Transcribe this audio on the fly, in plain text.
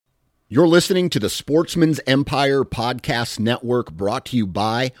You're listening to the Sportsman's Empire Podcast Network, brought to you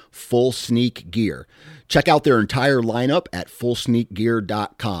by Full Sneak Gear. Check out their entire lineup at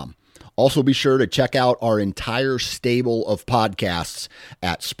fullsneakgear.com. Also be sure to check out our entire stable of podcasts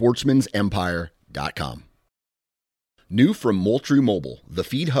at sportsmansempire.com. New from Moultrie Mobile, the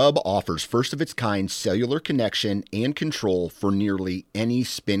Feed Hub offers first-of-its-kind cellular connection and control for nearly any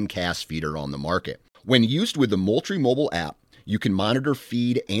spin cast feeder on the market. When used with the Moultrie Mobile app, you can monitor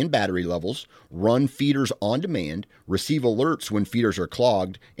feed and battery levels, run feeders on demand, receive alerts when feeders are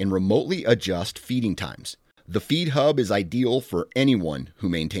clogged, and remotely adjust feeding times. The Feed Hub is ideal for anyone who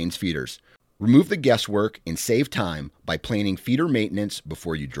maintains feeders. Remove the guesswork and save time by planning feeder maintenance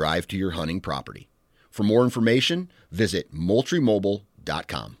before you drive to your hunting property. For more information, visit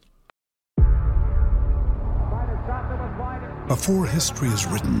MoultrieMobile.com. Before history is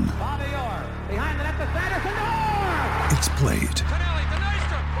written, it's played.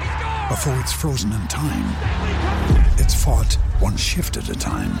 Before it's frozen in time, it's fought one shift at a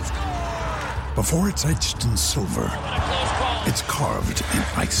time. Before it's etched in silver, it's carved in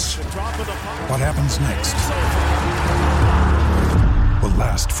ice. What happens next will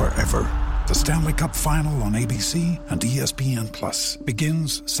last forever. The Stanley Cup Final on ABC and ESPN Plus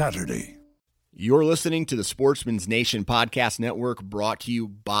begins Saturday. You're listening to the Sportsman's Nation Podcast Network, brought to you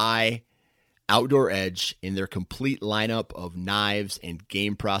by Outdoor Edge in their complete lineup of knives and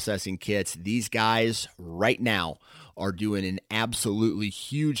game processing kits. These guys right now are doing an absolutely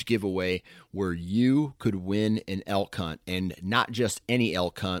huge giveaway where you could win an elk hunt, and not just any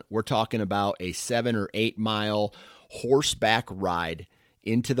elk hunt. We're talking about a 7 or 8 mile horseback ride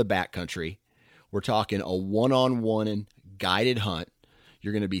into the backcountry. We're talking a one-on-one guided hunt.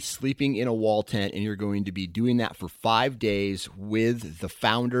 You're going to be sleeping in a wall tent, and you're going to be doing that for 5 days with the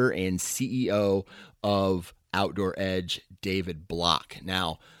founder and CEO of Outdoor Edge, David Block.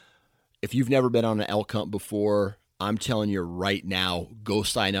 Now, if you've never been on an elk hunt before, I'm telling you right now, go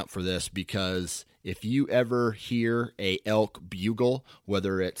sign up for this, because if you ever hear a elk bugle,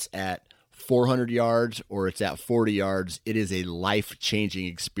 whether it's at 400 yards or it's at 40 yards, it is a life-changing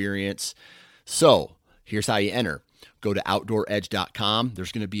experience. So here's how you enter. Go to OutdoorEdge.com.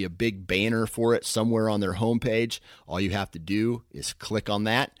 There's going to be a big banner for it somewhere on their homepage. All you have to do is click on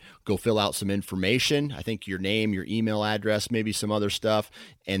that, go fill out some information. I think your name, your email address, maybe some other stuff,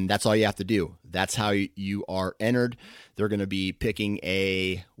 and that's all you have to do. That's how you are entered. They're going to be picking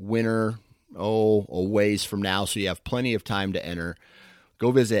a winner, a ways from now, so you have plenty of time to enter. Go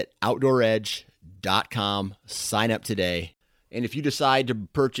visit OutdoorEdge.com, sign up today. And if you decide to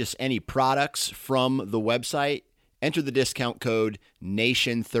purchase any products from the website, enter the discount code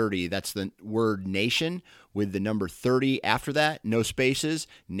NATION30. That's the word nation with the number 30 after that, no spaces,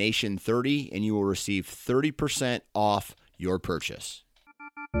 NATION30, and you will receive 30% off your purchase.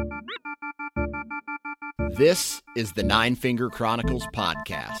 This is the Nine Finger Chronicles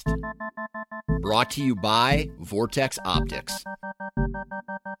podcast, brought to you by Vortex Optics.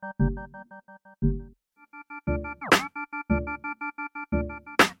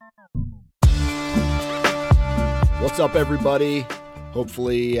 What's up, everybody?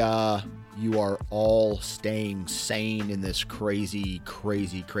 Hopefully you are all staying sane in this crazy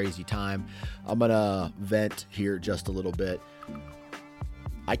time. I'm going to vent here just a little bit.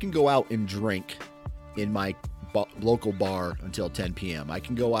 I can go out and drink in my local bar until 10 p.m. I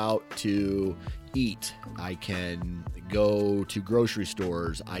can go out to eat. I can go to grocery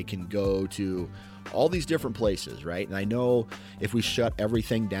stores. I can go to all these different places, right? And I know if we shut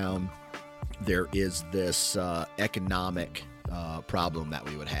everything down, there is this economic problem that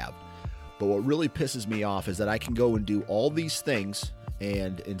we would have. But what really pisses me off is that I can go and do all these things,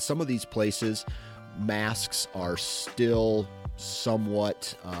 and in some of these places, masks are still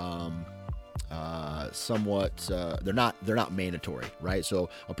somewhat they're not mandatory, right? So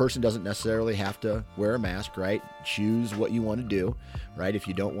a person doesn't necessarily have to wear a mask, right? Choose what you want to do, right? If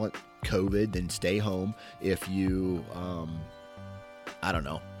you don't want COVID, then stay home. If you I don't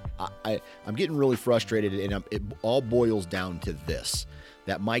know. I'm getting really frustrated, and it all boils down to this,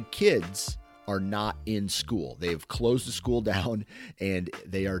 that my kids are not in school. They've closed the school down, and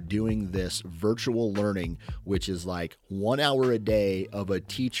they are doing this virtual learning, which is like 1 hour a day of a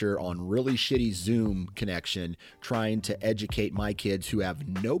teacher on really shitty Zoom connection trying to educate my kids who have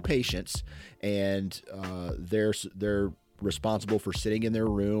no patience, and they're responsible for sitting in their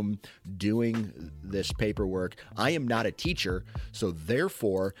room doing this paperwork. I am not a teacher, so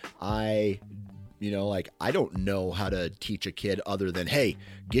therefore I don't know how to teach a kid other than, hey,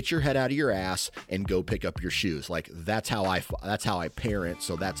 get your head out of your ass and go pick up your shoes. Like that's how I parent.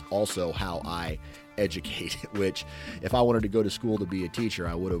 So that's also how I educate, which if I wanted to go to school to be a teacher,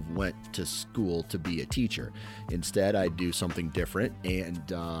 I would have went to school to be a teacher. Instead, I do something different, and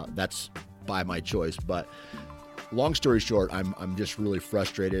that's by my choice. But long story short, I'm just really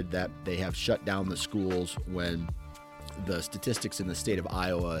frustrated that they have shut down the schools when the statistics in the state of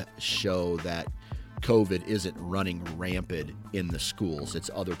Iowa show that COVID isn't running rampant in the schools.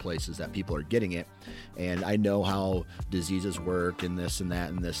 It's other places that people are getting it. And I know how diseases work and this and that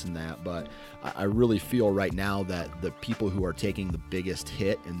and this and that, but I really feel right now that the people who are taking the biggest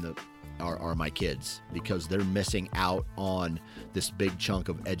hit are my kids, because they're missing out on this big chunk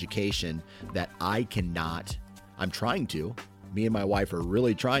of education that I cannot. I'm trying to. Me and my wife are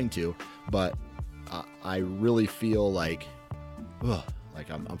really trying to, but I really feel like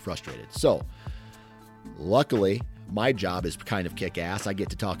I'm frustrated. So luckily, my job is kind of kick-ass. I get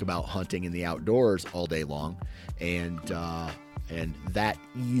to talk about hunting in the outdoors all day long, and that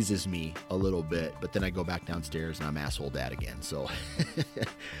eases me a little bit. But then I go back downstairs and I'm asshole dad again. So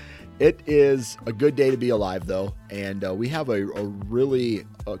it is a good day to be alive, though, and we have a really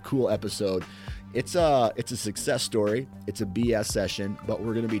cool episode. It's a success story. It's a BS session, but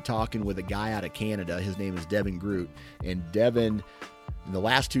we're going to be talking with a guy out of Canada. His name is Devin Groot, and Devin, in the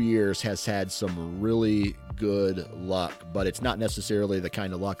last 2 years, has had some really good luck, but it's not necessarily the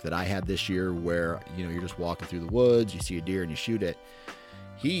kind of luck that I had this year where, you're just walking through the woods, you see a deer and you shoot it.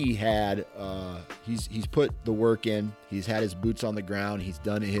 He had, he's put the work in. He's had his boots on the ground. He's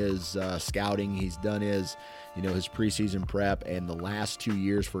done his scouting. He's done his, his preseason prep. And the last 2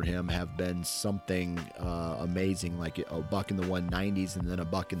 years for him have been something amazing, like a buck in the 190s and then a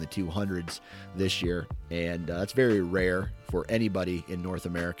buck in the 200s this year. And that's very rare for anybody in North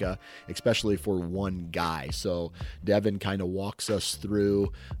America, especially for one guy. So Devin kind of walks us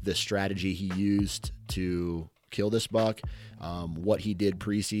through the strategy he used to kill this buck, what he did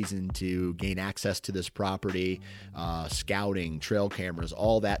preseason to gain access to this property, scouting, trail cameras,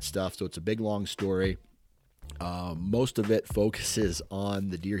 all that stuff. So it's a big, long story. Most of it focuses on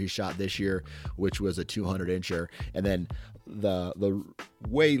the deer he shot this year, which was a 200-incher. And then the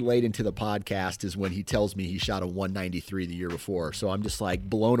way late into the podcast is when he tells me he shot a 193 the year before. So I'm just like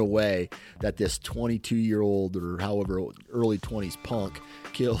blown away that this 22-year-old or however early 20s punk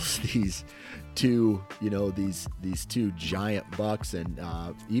kills these two, these two giant bucks. And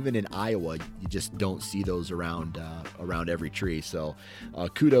even in Iowa, you just don't see those around every tree. So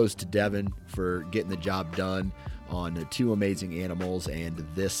kudos to Devin for getting the job done on two amazing animals, and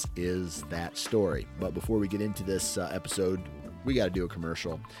this is that story. But before we get into this episode, we got to do a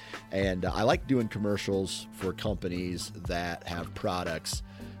commercial. And I like doing commercials for companies that have products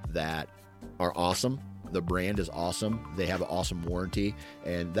that are awesome. The brand is awesome. They have an awesome warranty,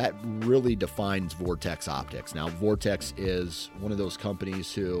 and that really defines Vortex Optics. Now, Vortex is one of those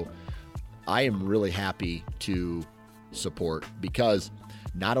companies who I am really happy to support, because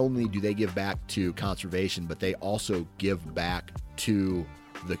not only do they give back to conservation, but they also give back to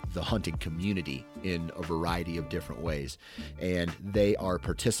the hunting community in a variety of different ways. And they are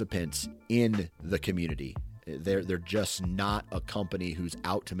participants in the community. They're just not a company who's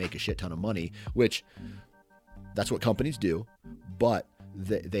out to make a shit ton of money, which that's what companies do. But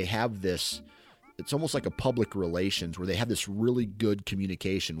they have this, it's almost like a public relations where they have this really good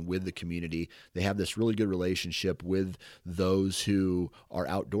communication with the community. They have this really good relationship with those who are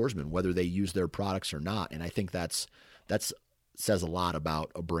outdoorsmen, whether they use their products or not. And I think that's says a lot about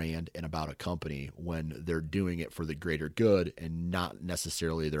a brand and about a company when they're doing it for the greater good and not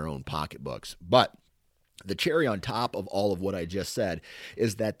necessarily their own pocketbooks. But the cherry on top of all of what I just said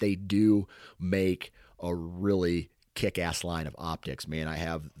is that they do make a really kick-ass line of optics, man. I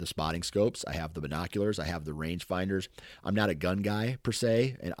have the spotting scopes, I have the binoculars, I have the rangefinders. I'm not a gun guy per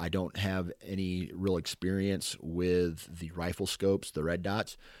se, and I don't have any real experience with the rifle scopes, the red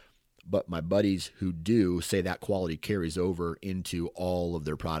dots, but my buddies who do say that quality carries over into all of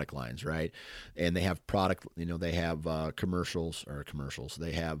their product lines, right? And they have product, they have commercials.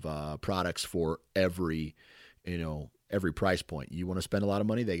 They have products for every price point. You want to spend a lot of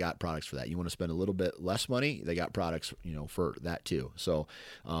money, they got products for that. You want to spend a little bit less money, they got products, for that too. So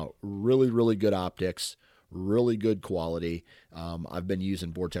really, really good optics, really good quality. I've been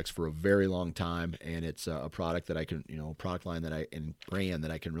using Vortex for a very long time, and it's a product that I can, product line and brand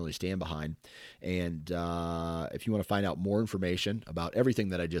that I can really stand behind. And if you want to find out more information about everything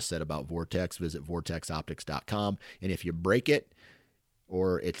that I just said about Vortex, visit vortexoptics.com. And if you break it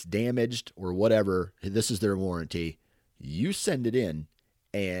or it's damaged or whatever, this is their warranty. You send it in,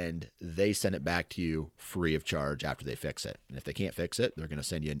 and they send it back to you free of charge after they fix it. And if they can't fix it, they're going to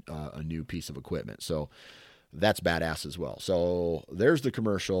send you a new piece of equipment. So that's badass as well. So there's the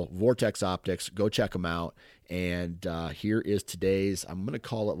commercial, Vortex Optics. Go check them out. And here is today's, I'm going to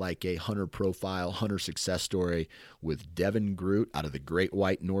call it like a hunter profile, hunter success story with Devin Groot out of the Great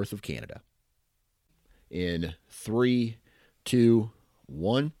White North of Canada. In 3, 2,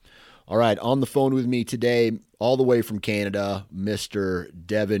 1. All right, on the phone with me today, all the way from Canada, Mr.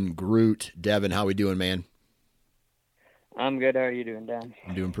 Devin Groot. Devin, how we doing, man? I'm good. How are you doing, Dan?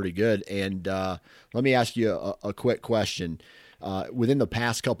 I'm doing pretty good. And let me ask you a quick question. Within the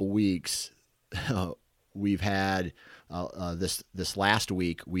past couple weeks, we've had this last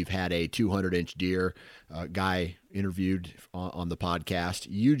week, we've had a 200-inch deer guy interviewed on the podcast.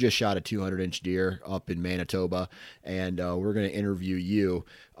 You just shot a 200-inch deer up in Manitoba, and we're going to interview you.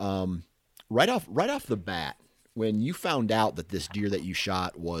 Right off the bat, when you found out that this deer that you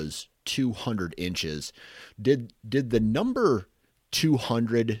shot was 200 inches, did the number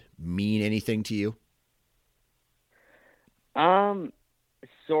 200 mean anything to you?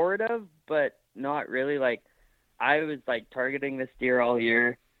 Sort of, but not really. Like, I was like targeting this deer all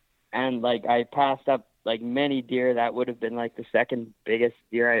year, and like I passed up like many deer that would have been like the second biggest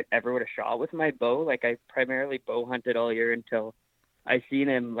deer I ever would have shot with my bow. Like, I primarily bow hunted all year until I seen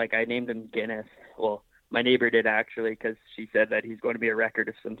him. Like, I named him Guinness. Well, my neighbor did, actually, because she said that he's going to be a record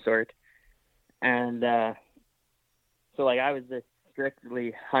of some sort. And so like I was just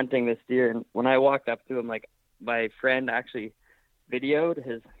strictly hunting this deer, and when I walked up to him, like my friend actually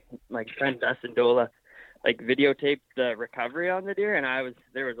videoed my friend Dustin Dola, like videotaped the recovery on the deer, and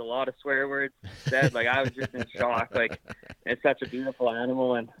there was a lot of swear words said. Like, I was just in shock. Like, it's such a beautiful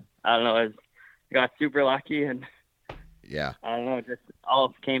animal, and I don't know, I got super lucky, and yeah, I don't know, it just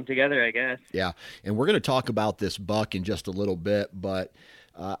all came together, I guess. Yeah, and we're going to talk about this buck in just a little bit, but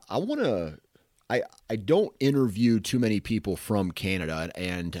I don't interview too many people from Canada,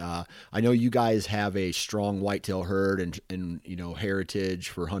 and I know you guys have a strong whitetail herd and heritage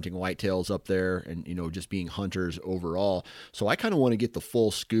for hunting whitetails up there, and just being hunters overall. So I kind of want to get the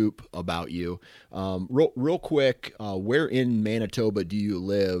full scoop about you. Real quick, where in Manitoba do you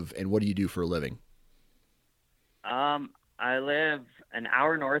live, and what do you do for a living? I live an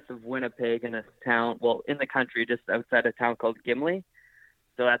hour north of Winnipeg in a town, in the country, just outside a town called Gimli.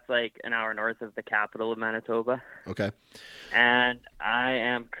 So that's like an hour north of the capital of Manitoba. Okay. And I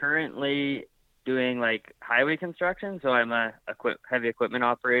am currently doing like highway construction. So I'm a heavy equipment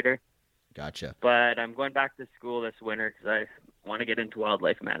operator. Gotcha. But I'm going back to school this winter because I want to get into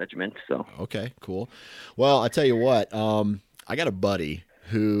wildlife management. So. Okay, cool. Well, I tell you what, I got a buddy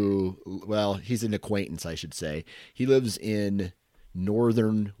who, he's an acquaintance, I should say. He lives in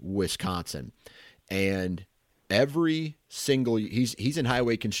northern Wisconsin, and every single, he's in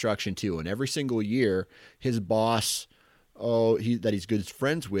highway construction too, and every single year his boss, that he's good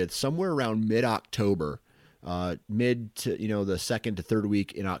friends with, somewhere around mid-October, mid to the second to third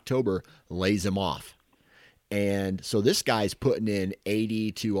week in October, lays him off. And so this guy's putting in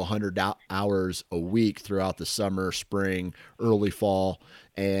 80 to 100 hours a week throughout the summer, spring, early fall.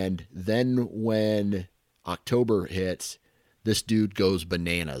 And then when October hits, this dude goes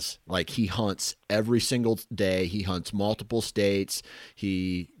bananas. Like, he hunts every single day. He hunts multiple states.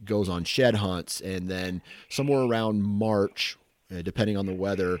 He goes on shed hunts. And then somewhere around March, depending on the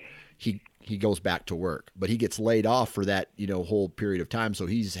weather, he goes back to work. But he gets laid off for that, whole period of time. So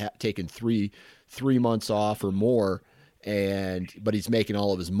he's taken three months off or more, but he's making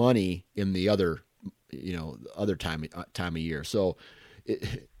all of his money in the other time of year. So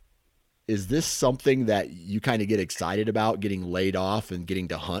is this something that you kind of get excited about, getting laid off and getting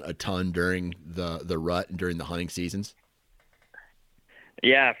to hunt a ton during the rut and during the hunting seasons?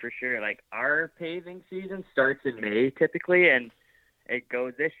 Yeah, for sure. Like, our paving season starts in May typically, and it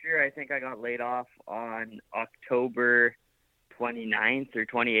goes this year. I think I got laid off on October 29th or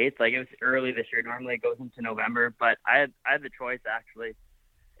 28th. Like, it was early this year. Normally it goes into November, but I had the choice, actually,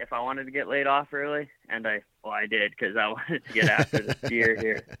 if I wanted to get laid off early, and I did, because I wanted to get after this deer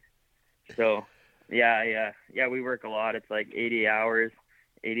here. So yeah, we work a lot. It's like 80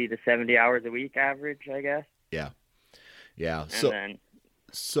 to 70 hours a week average, I guess. Yeah.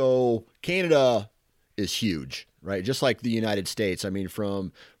 So Canada is huge, right? Just like the United States. I mean,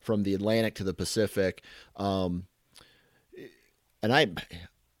 from the Atlantic to the Pacific. And I'm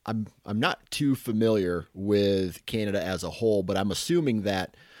not too familiar with Canada as a whole, but I'm assuming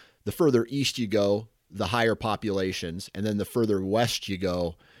that the further east you go, the higher populations, and then the further west you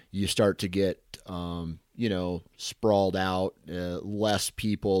go, you start to get, sprawled out, less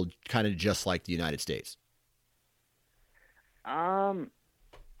people, kind of just like the United States.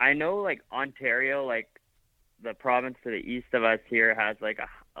 I know, like, Ontario, like the province to the east of us here, has like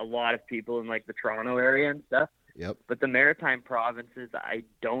a lot of people in like the Toronto area and stuff. Yep. But the maritime provinces, I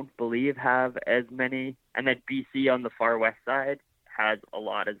don't believe have as many. And then BC on the far west side has a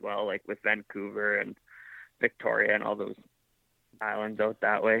lot as well, like with Vancouver and Victoria and all those islands out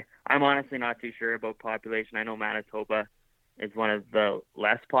that way. I'm honestly not too sure about population. I know Manitoba is one of the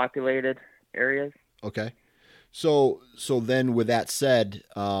less populated areas. Okay. So then with that said,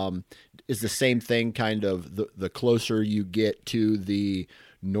 is the same thing kind of the closer you get to the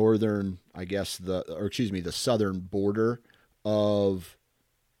northern, I guess the southern border of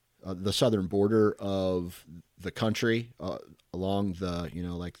the country, along the,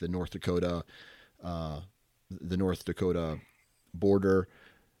 like the North Dakota border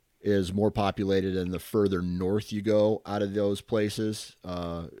is more populated, and the further north you go out of those places,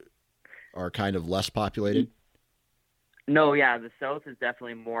 are kind of less populated? No, yeah, the south is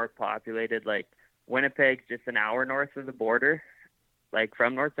definitely more populated. Like Winnipeg's just an hour north of the border, like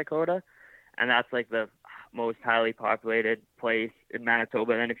from North Dakota, and that's like the most highly populated place in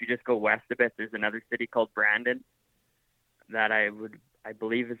Manitoba. And then if you just go west a bit, there's another city called Brandon that I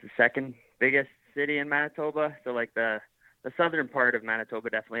believe is the second biggest city in Manitoba. So like the southern part of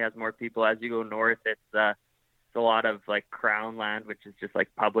Manitoba definitely has more people. As you go north, it's a lot of like crown land, which is just like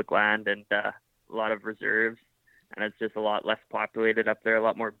public land, and a lot of reserves. And it's just a lot less populated up there, a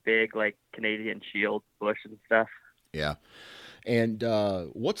lot more big, like Canadian Shield, bush and stuff. Yeah. And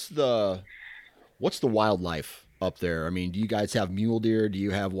what's the wildlife up there? I mean, do you guys have mule deer? Do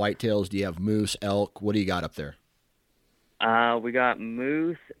you have whitetails? Do you have moose, elk? What do you got up there? We got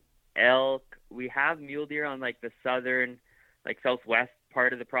moose, elk. We have mule deer on like the southern, like southwest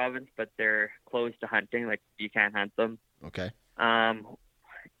part of the province, but they're closed to hunting. Like you can't hunt them. Okay.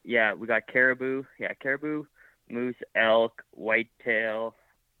 Yeah, we got caribou. Yeah, caribou, moose, elk, whitetail,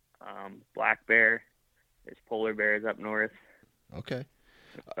 black bear. There's polar bears up north. Okay.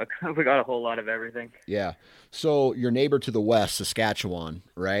 We got a whole lot of everything. Yeah. So your neighbor to the west, Saskatchewan,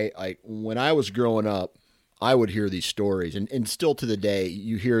 right? Like when I was growing up, I would hear these stories, and still to the day,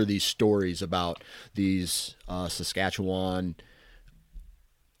 you hear these stories about these Saskatchewan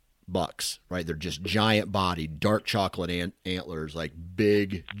bucks, right? They're just giant bodied, dark chocolate antlers, like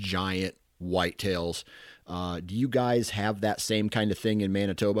big, giant whitetails. Do you guys have that same kind of thing in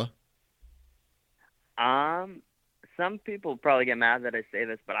Manitoba? Some people probably get mad that I say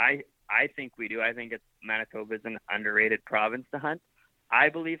this, but I think we do. I think Manitoba is an underrated province to hunt. I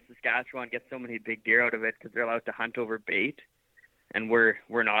believe Saskatchewan gets so many big deer out of it because they're allowed to hunt over bait, and we're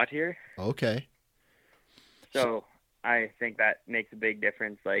not here. Okay. So I think that makes a big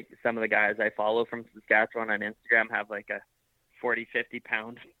difference. Like some of the guys I follow from Saskatchewan on Instagram have like a 40, 50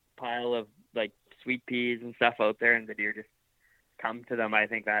 pound pile of like sweet peas and stuff out there, and the deer just come to them. I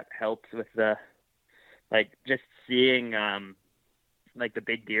think that helps with the, like, just seeing like the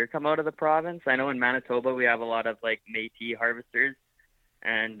big deer come out of the province. I know in Manitoba we have a lot of like Métis harvesters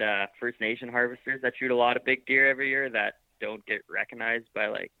and First Nation harvesters that shoot a lot of big deer every year that don't get recognized by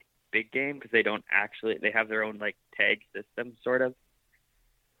like big game because they have their own like tag system sort of.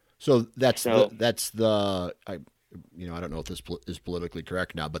 So I don't know if this is politically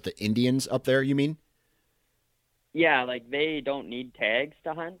correct now, but the Indians up there, you mean? Yeah, like they don't need tags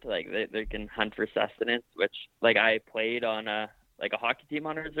to hunt. Like they can hunt for sustenance, which like I played on a hockey team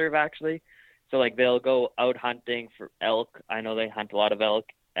on a reserve actually. So like they'll go out hunting for elk. I know they hunt a lot of elk,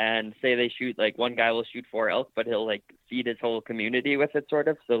 and say they shoot, like one guy will shoot 4 elk, but he'll like feed his whole community with it sort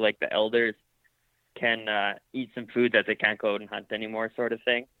of. So like the elders can eat some food that they can't go out and hunt anymore sort of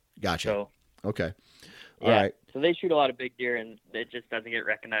thing. Gotcha. So, okay. All right. So they shoot a lot of big deer, and it just doesn't get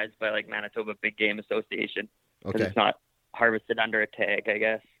recognized by like Manitoba Big Game Association. Okay. It's not harvested under a tag, I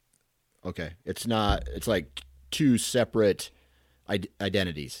guess. Okay. It's like two separate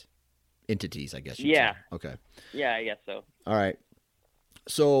entities, I guess. Yeah. Say. Okay. Yeah, I guess so. All right.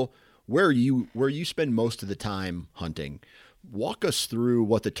 So where you spend most of the time hunting, walk us through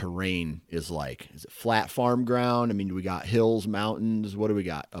what the terrain is like. Is it flat farm ground? I mean, do we got hills, mountains? What do we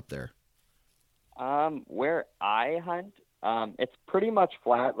got up there? Where I hunt, it's pretty much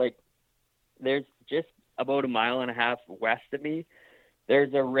flat. Like there's just about 1.5 miles west of me,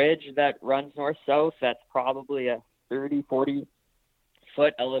 there's a ridge that runs north-south that's probably a 30-40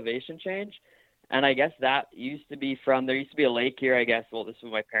 foot elevation change. And I guess that used to be there used to be a lake here, I guess. Well, this is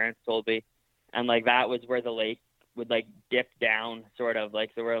what my parents told me. And like that was where the lake would like dip down sort of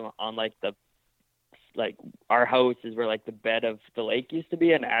like, so we're on like our house is where like the bed of the lake used to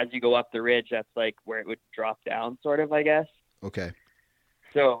be. And as you go up the ridge, that's like where it would drop down sort of, I guess. Okay.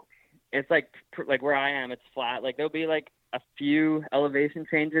 So it's like where I am, it's flat. Like there'll be like a few elevation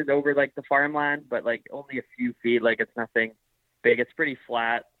changes over like the farmland, but like only a few feet. Like it's nothing big. It's pretty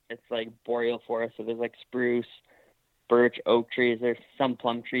flat. It's like boreal forest, so there's like spruce, birch, oak trees. There's some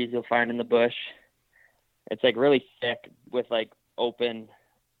plum trees you'll find in the bush. It's like really thick with like open,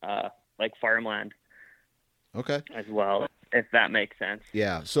 like farmland. Okay. As well, if that makes sense.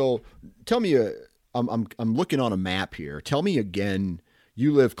 Yeah. So tell me, I'm looking on a map here. Tell me again.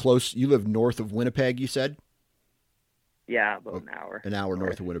 You live north of Winnipeg, you said? Yeah, about an hour. An hour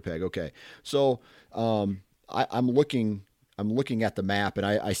north of Winnipeg. Okay. So I'm looking at the map, and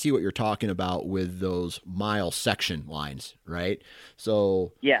I see what you're talking about with those mile section lines, right?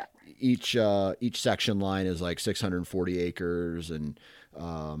 So yeah, each section line is like 640 acres, and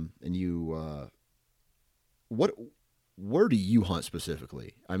you where do you hunt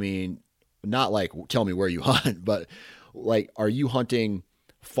specifically? I mean, not like tell me where you hunt, but like, are you hunting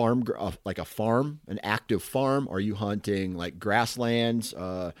like a farm, an active farm? Are you hunting like grasslands,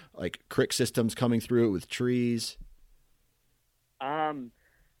 like creek systems coming through it with trees?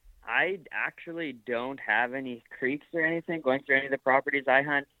 I actually don't have any creeks or anything going through any of the properties I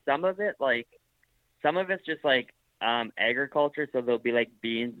hunt. Some of it's just like agriculture, so there'll be like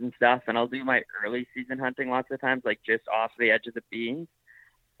beans and stuff, and I'll do my early season hunting lots of times, like just off the edge of the beans.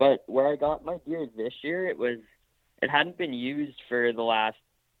 But where I got my deer this year, it hadn't been used for the last,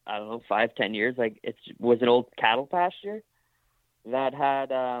 I don't know, 5-10 years. Like it was an old cattle pasture that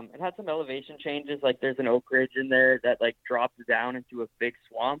had it had some elevation changes. Like there's an oak ridge in there that like drops down into a big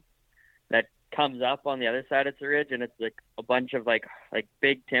swamp that comes up on the other side of the ridge, and it's like a bunch of like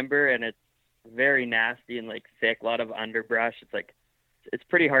big timber, and it's very nasty and like thick, a lot of underbrush. It's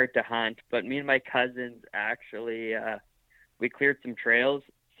pretty hard to hunt. But me and my cousins actually we cleared some trails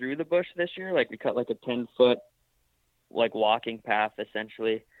through the bush this year. Like we cut like a 10-foot like walking path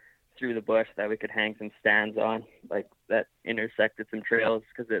essentially through the bush that we could hang some stands on, like that intersected some trails,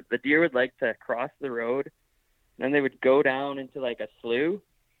 because the deer would like to cross the road, and then they would go down into like a slough,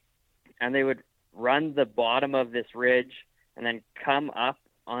 and they would run the bottom of this ridge and then come up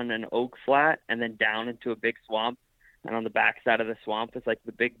on an oak flat and then down into a big swamp, and on the back side of the swamp is like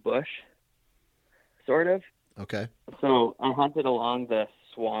the big bush sort of. Okay. So I hunted along the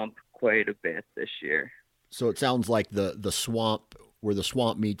swamp quite a bit this year. So it sounds like the swamp, where the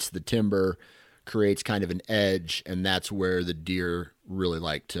swamp meets the timber, creates kind of an edge, and that's where the deer really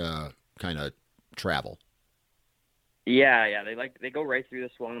like to kind of travel. Yeah, they go right through the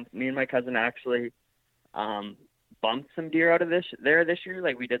swamp. Me and my cousin actually bumped some deer out of this year.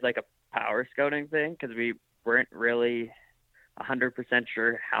 Like we did like a power scouting thing, because we weren't really 100%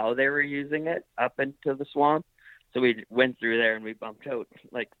 sure how they were using it up into the swamp. So we went through there and we bumped out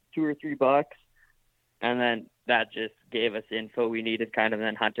like 2 or 3 bucks. And then that just gave us info we needed, kind of,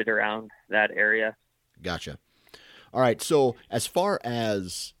 then hunted around that area. Gotcha. All right. So as far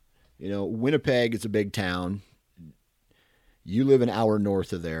as, Winnipeg is a big town. You live an hour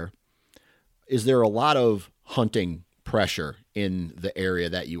north of there. Is there a lot of hunting pressure in the area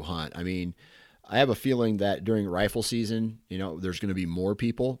that you hunt? I mean, I have a feeling that during rifle season, there's going to be more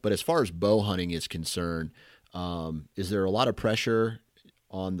people. But as far as bow hunting is concerned, is there a lot of pressure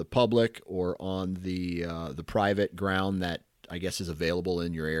on the public or on the private ground that I guess is available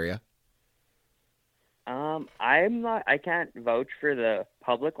in your area? I can't vouch for the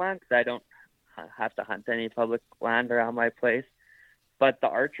public land, because I don't have to hunt any public land around my place. But the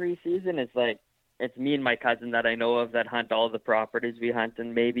archery season is like, it's me and my cousin that I know of that hunt all the properties we hunt,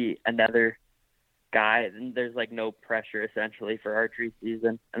 and maybe another guy. And there's like no pressure essentially for archery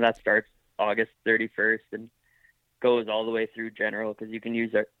season, and that starts August 31st and goes all the way through general, because you can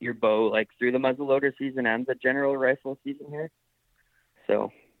use your bow like through the muzzleloader season and the general rifle season here.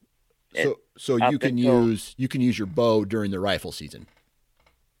 So you can use your bow during the rifle season.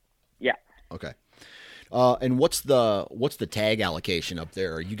 Yeah. Okay. And what's the tag allocation up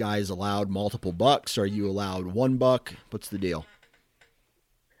there? Are you guys allowed multiple bucks? Are you allowed 1 buck? What's the deal?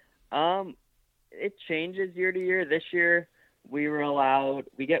 It changes year to year. This year we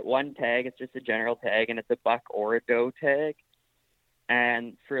get 1 tag. It's just a general tag, and it's a buck or a doe tag.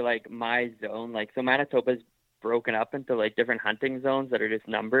 And for like my zone, like, so Manitoba's broken up into like different hunting zones that are just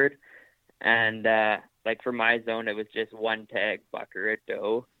numbered. And like for my zone, it was just 1 tag, buck or a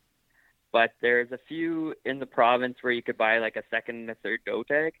doe. But there's a few in the province where you could buy like a second and a third doe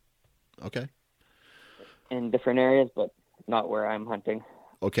tag. Okay. In different areas, but not where I'm hunting.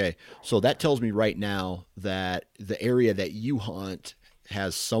 Okay. So that tells me right now that the area that you hunt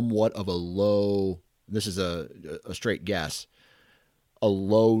has somewhat of a low, this is a straight guess, a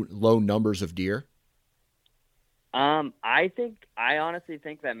low numbers of deer. I honestly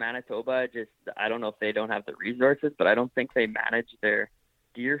think that Manitoba I don't know if they don't have the resources, but I don't think they manage their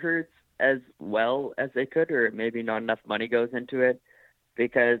deer herds as well as they could, or maybe not enough money goes into it,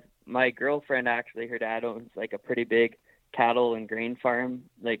 because my girlfriend, actually, her dad owns like a pretty big cattle and grain farm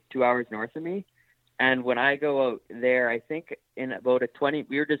like 2 hours north of me. And when I go out there, I think in about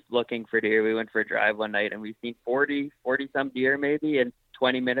we were just looking for deer. We went for a drive one night and we've seen 40 some deer maybe in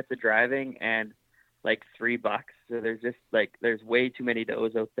 20 minutes of driving and like $3. So there's way too many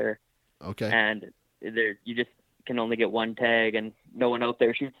does out there. Okay. And you just can only get one tag and no one out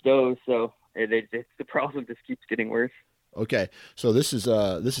there shoots does. So the problem just keeps getting worse. Okay, so this is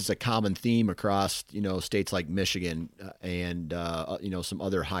a common theme across states like Michigan and some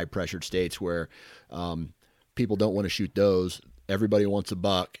other high pressured states where people don't want to shoot does. Everybody wants a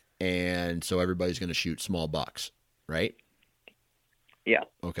buck, and so everybody's going to shoot small bucks, right? Yeah.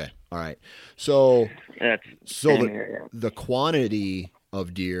 Okay. All right. So area. The quantity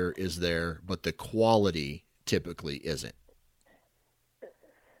of deer is there, but the quality typically isn't.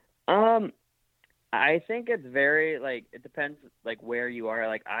 I think it's very, it depends, where you are.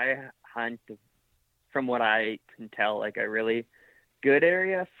 I hunt, from what I can tell, a really good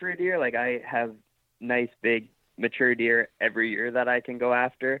area for deer. I have nice, big, mature deer every year that I can go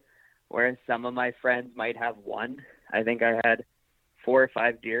after, whereas some of my friends might have one. I think I had 4 or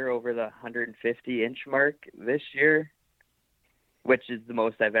 5 deer over the 150-inch mark this year, which is the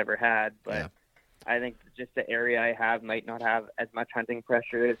most I've ever had. But yeah. I think just the area I have might not have as much hunting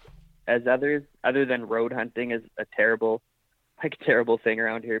pressure as others, other than road hunting is a terrible thing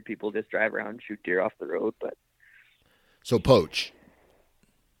around here. People just drive around and shoot deer off the road. But so poach.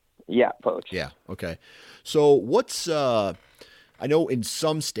 Yeah, poach. Yeah. Okay. So what's I know in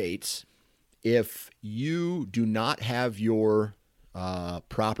some states, if you do not have your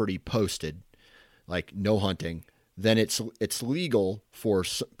property posted, like no hunting, then it's legal for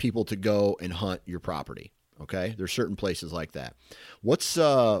people to go and hunt your property. Okay, there's certain places like that. What's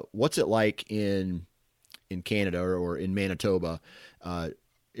it like in Canada or in Manitoba?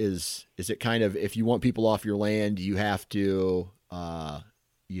 Is it kind of, if you want people off your land, you have to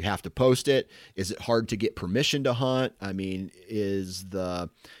post it? Is it hard to get permission to hunt? I mean, is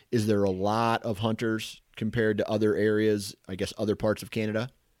there a lot of hunters compared to other areas? I guess other parts of Canada.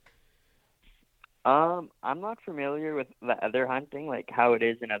 I'm not familiar with the other hunting, like how it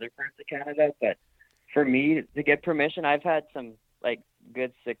is in other parts of Canada, but for me to get permission, I've had some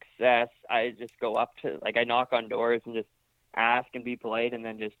good success. I just go up to I knock on doors and just ask and be polite, and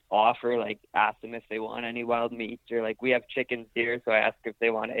then just offer, ask them if they want any wild meat, or we have chickens here, so I ask if they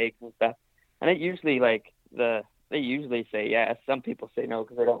want eggs and stuff. And it usually they usually say yes. Some people say no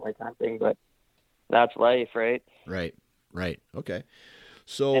because they don't like hunting, but that's life, right? Right. Okay.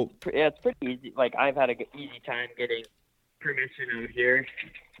 So it's pretty easy. I've had an easy time getting permission out here.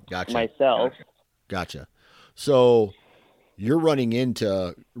 Gotcha. Myself. Gotcha. So you're running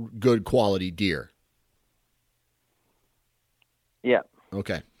into good quality deer. Yeah.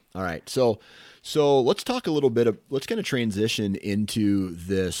 Okay. All right. So let's talk a little bit let's kind of transition into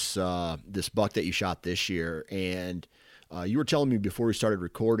this buck that you shot this year. And you were telling me before we started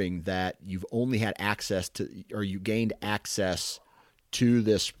recording that you've only had you gained access to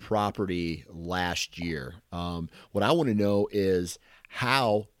this property last year. What I want to know is,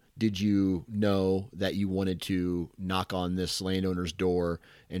 how did you know that you wanted to knock on this landowner's door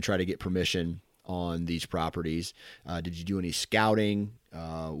and try to get permission on these properties? Did you do any scouting?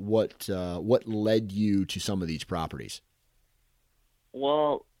 What led you to some of these properties?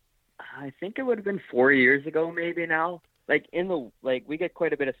 Well, I think it would have been 4 years ago, maybe now. We get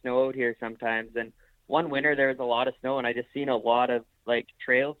quite a bit of snow out here sometimes, and one winter there was a lot of snow, and I just seen a lot of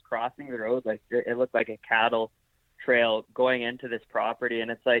trails crossing the road. It looked like a cattle trail going into this property,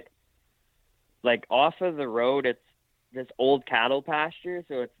 and it's off of the road, it's this old cattle pasture,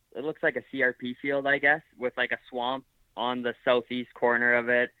 so it looks like a CRP field, I guess, with a swamp on the southeast corner of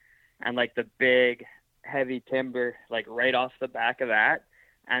it, and the big heavy timber right off the back of that.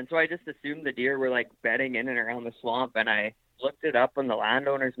 And so I just assumed the deer were bedding in and around the swamp, and I looked it up on the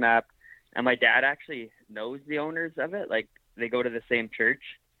landowner's map, and my dad actually knows the owners of it. They go to the same church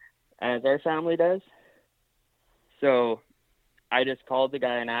as our family does. So I just called the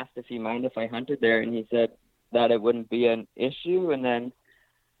guy and asked if he minded if I hunted there, and he said that it wouldn't be an issue. And then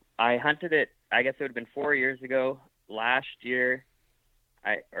I hunted it, I guess it would have been 4 years ago. Last year,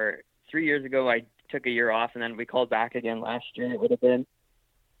 or 3 years ago, I took a year off, and then we called back again last year, it would have been.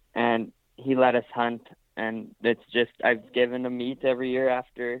 And he let us hunt, and it's just, I've given him meat every year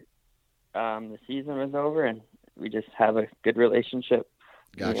after the season was over, and we just have a good relationship.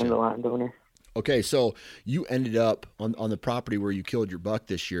 Gotcha. Me and the landowner. Okay, so you ended up on the property where you killed your buck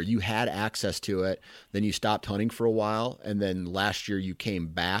this year. You had access to it, then you stopped hunting for a while, and then last year you came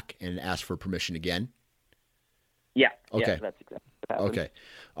back and asked for permission again? Yeah. Okay. Yeah, that's exactly what happened. Okay.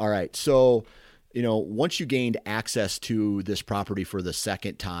 All right. So, once you gained access to this property for the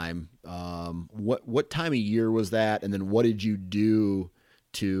second time, what time of year was that? And then what did you do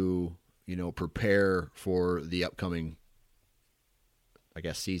to, prepare for the upcoming, I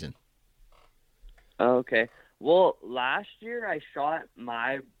guess, season? Okay. Well, last year I shot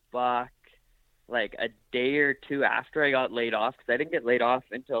my buck like a day or two after I got laid off, because I didn't get laid off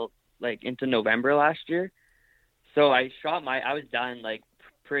until like into November last year. So I was done like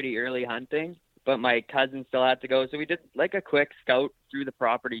pretty early hunting, but my cousin still had to go. So we did like a quick scout through the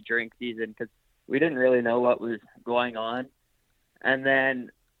property during season, because we didn't really know what was going on. And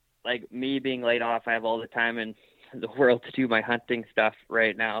then, like, me being laid off, I have all the time in the world to do my hunting stuff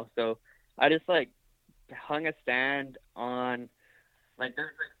right now. So I just like hung a stand on, like,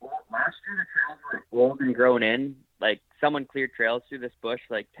 there's like last year the trails were old and grown in. Like, someone cleared trails through this bush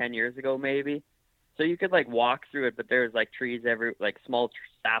like 10 years ago maybe. So you could like walk through it, but there was like trees like small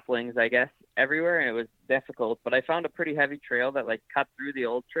saplings, I guess, everywhere, and it was difficult. But I found a pretty heavy trail that like cut through the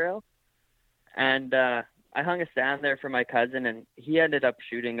old trail, and I hung a stand there for my cousin, and he ended up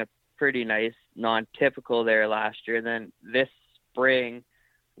shooting a pretty nice non-typical there last year. Then this spring,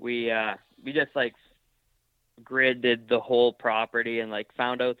 we just like gridded the whole property and like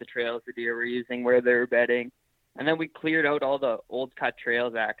found out the trails the deer were using, where they were bedding, and then we cleared out all the old cut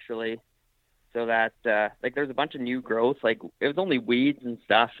trails actually. So that, like, there's a bunch of new growth. Like, it was only weeds and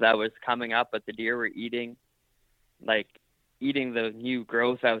stuff that was coming up, but the deer were eating the new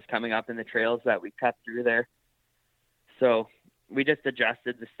growth that was coming up in the trails that we cut through there. So we just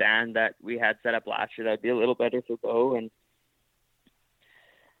adjusted the stand that we had set up last year that would be a little better for bow, and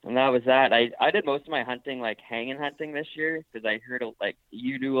that was that. I did most of my hunting, like, hanging hunting this year, because I heard, like,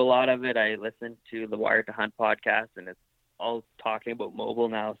 you do a lot of it. I listened to the Wired to Hunt podcast, and it's all talking about mobile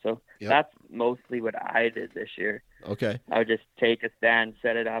now. So That's mostly what I did this year. Okay. I would just take a stand,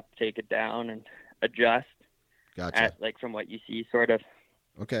 set it up, take it down, and adjust. Gotcha. Like from what you see, sort of.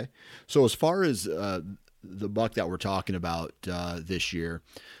 Okay. So as far as the buck that we're talking about this year,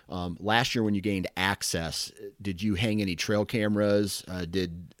 last year when you gained access, did you hang any trail cameras?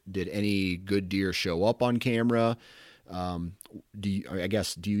 Did any good deer show up on camera? Do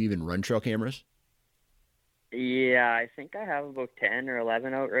you even run trail cameras? Yeah, I think I have about 10 or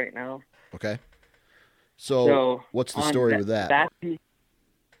 11 out right now. Okay. So what's the story with that?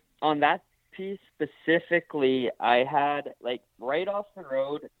 On that piece specifically, I had, like, right off the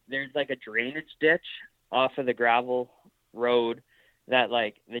road, there's like a drainage ditch off of the gravel road that,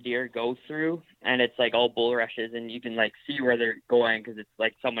 like, the deer go through, and it's like all bulrushes, and you can like see where they're going, because it's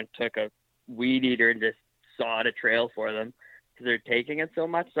like someone took a weed eater and just sawed a trail for them because they're taking it so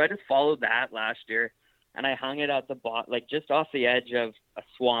much. So I just followed that last year. And I hung it at the bottom, like just off the edge of a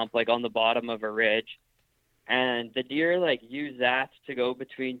swamp, like on the bottom of a ridge. And the deer like use that to go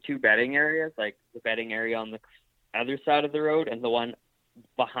between two bedding areas, like the bedding area on the other side of the road and the one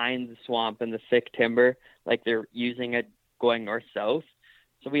behind the swamp and the thick timber. Like they're using it going north-south.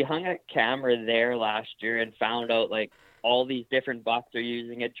 So we hung a camera there last year and found out like all these different bucks are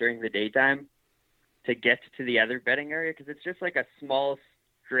using it during the daytime to get to the other bedding area, because it's just like a small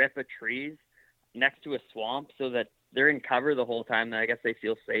strip of trees next to a swamp, so that they're in cover the whole time. And I guess they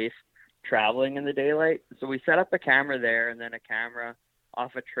feel safe traveling in the daylight. So we set up a camera there, and then a camera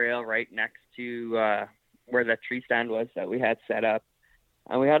off a trail right next to where the tree stand was that we had set up.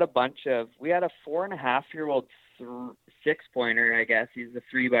 And we had a 4.5-year-old 6-pointer, I guess. He's a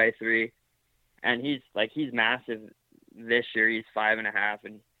 3x3, and he's massive this year. He's 5.5,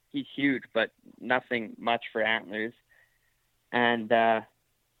 and he's huge, but nothing much for antlers. And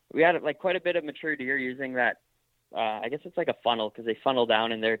we had like quite a bit of mature deer using that. I guess it's like a funnel, because they funnel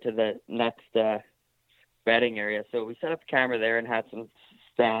down in there to the next bedding area. So we set up a camera there and had some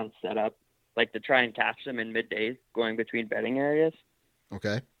stands set up, like to try and catch them in middays going between bedding areas.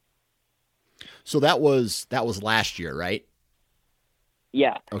 Okay. So that was last year, right?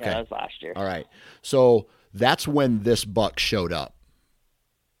 Yeah. Okay. Yeah, that was last year. All right. So that's when this buck showed up.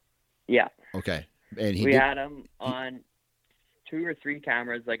 Yeah. Okay. And we had him on 2 or 3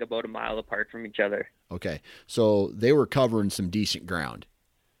 cameras, like about a mile apart from each other. Okay. So they were covering some decent ground.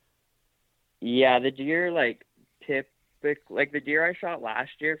 Yeah, the deer, like the deer I shot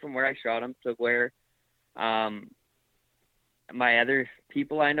last year, from where I shot him to where my other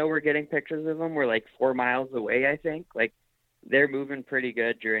people I know were getting pictures of them were like 4 miles away, I think. Like, they're moving pretty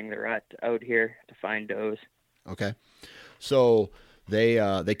good during the rut out here to find does. Okay. So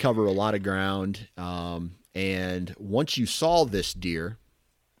They cover a lot of ground. And once you saw this deer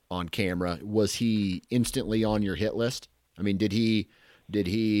on camera, was he instantly on your hit list? I mean, did he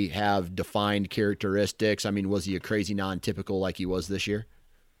have defined characteristics? I mean, was he a crazy non-typical like he was this year?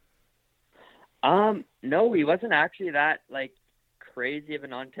 No, he wasn't actually that like crazy of a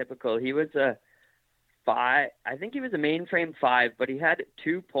non-typical. He was a 5. I think he was a mainframe 5, but he had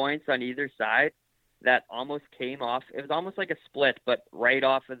 2 points on either side that almost came off. It was almost like a split, but right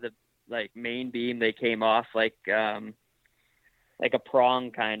off of the like main beam, they came off like a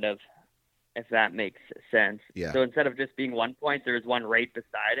prong kind of, if that makes sense. Yeah. So instead of just being 1 point, there was one right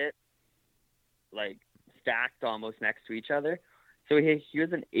beside it, like stacked almost next to each other. So he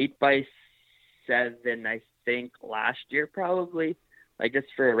was an 8x7, I think, last year probably. Like just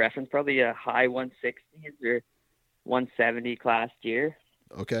for a reference, probably a high 160s or 170 class deer.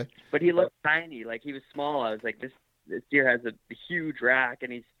 Okay. But he looked tiny, like he was small. I was like, this deer has a huge rack,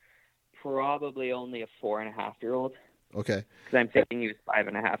 and he's probably only a 4.5-year-old. Okay. Because I'm thinking he was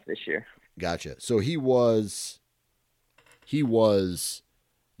 5.5 this year. Gotcha. So he was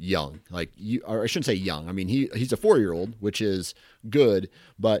young, like you, or I shouldn't say young. I mean, he's a 4-year-old, which is good,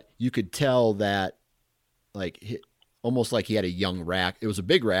 but you could tell that like almost like he had a young rack. It was a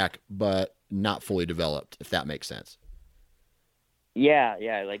big rack, but not fully developed, if that makes sense. Yeah.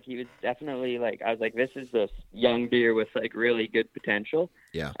 Like he was definitely like, I was like, this is a young deer with like really good potential.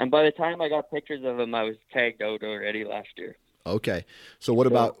 Yeah. And by the time I got pictures of him, I was tagged out already last year. Okay. So what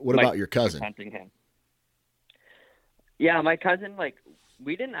about your cousin? Hunting him. Yeah, my cousin, like,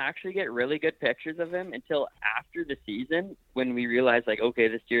 we didn't actually get really good pictures of him until after the season when we realized, like, okay,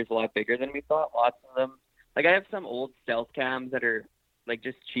 this deer's a lot bigger than we thought. Lots of them. Like, I have some old stealth cams that are, like,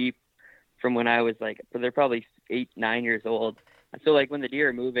 just cheap from when I was, like, they're probably 8, 9 years old. So, like, when the deer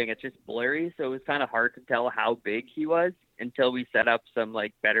are moving, it's just blurry. So it was kind of hard to tell how big he was until we set up some,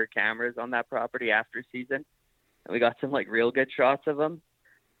 like, better cameras on that property after season. And we got some, like, real good shots of him.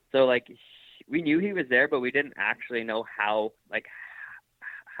 So, like, we knew he was there, but we didn't actually know how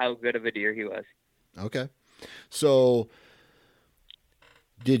good of a deer he was. Okay. So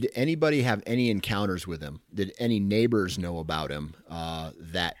did anybody have any encounters with him? Did any neighbors know about him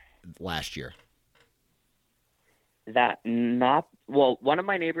that last year? One of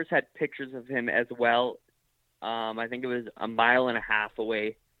my neighbors had pictures of him as well. I think it was a 1.5 miles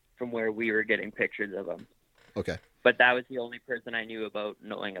away from where we were getting pictures of him. Okay. But that was the only person I knew about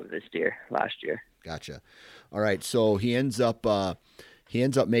knowing of this deer last year. Gotcha. All right. So he ends up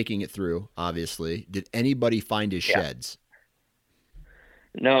making it through, obviously. Did anybody find his sheds?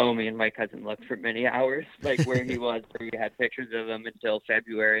 No, me and my cousin looked for many hours, like where he was, where we had pictures of him until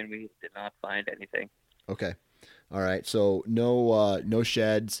February, and we did not find anything. Okay. All right. So no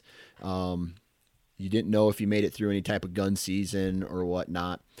sheds. You didn't know if you made it through any type of gun season or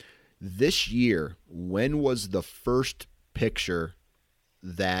whatnot. This year, when was the first picture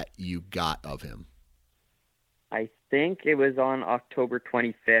that you got of him? I think it was on October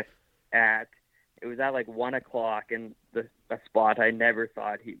 25th it was at like 1:00 in a spot I never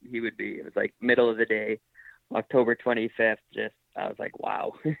thought he would be. It was like middle of the day, October 25th. I was like,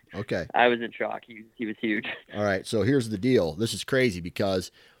 wow. Okay. I was in shock. He was huge. All right. So here's the deal. This is crazy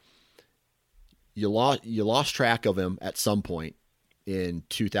because you lost track of him at some point in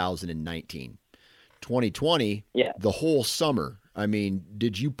 2019. 2020, the whole summer. I mean,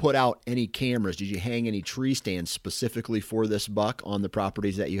 did you put out any cameras? Did you hang any tree stands specifically for this buck on the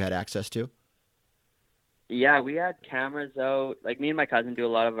properties that you had access to? Yeah, we had cameras out. Like, me and my cousin do a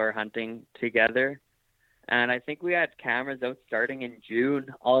lot of our hunting together. And I think we had cameras out starting in June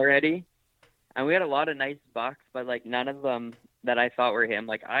already. And we had a lot of nice bucks, but like none of them that I thought were him.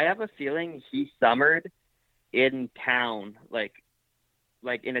 Like, I have a feeling he summered in town, like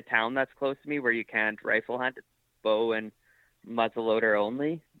in a town that's close to me where you can't rifle hunt. It's bow and muzzleloader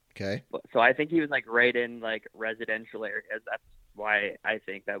only. Okay. So I think he was like right in like residential areas. That's why I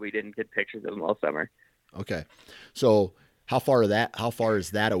think that we didn't get pictures of him all summer. Okay. So how far is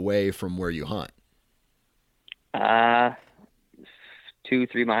that away from where you hunt? 2-3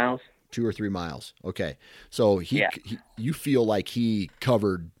 miles. 2 or 3 miles. Okay. So you feel like he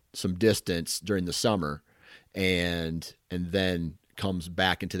covered some distance during the summer and then comes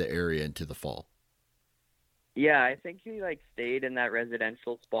back into the area into the fall. Yeah, I think he like stayed in that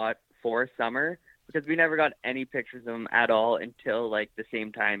residential spot for summer because we never got any pictures of him at all until like the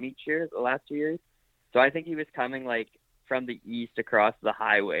same time each year, the last 2 years. So I think he was coming like from the east across the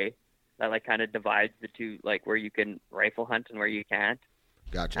highway that like kind of divides the two, like where you can rifle hunt and where you can't.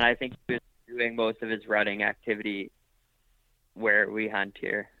 Gotcha. And I think he was doing most of his rutting activity where we hunt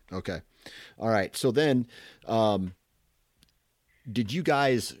here. Okay. All right. So then, did you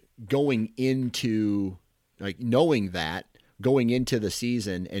guys going into the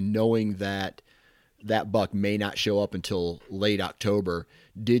season and knowing that buck may not show up until late October,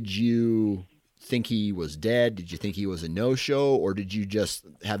 did you think he was dead? Did you think he was a no-show, or did you just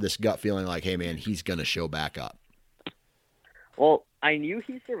have this gut feeling like, hey man, he's going to show back up? Well, I knew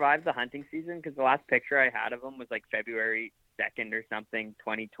he survived the hunting season because the last picture I had of him was like February 2nd or something,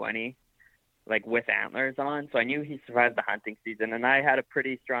 2020, like with antlers on. So I knew he survived the hunting season, and I had a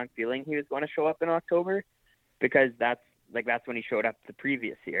pretty strong feeling he was going to show up in October because that's when he showed up the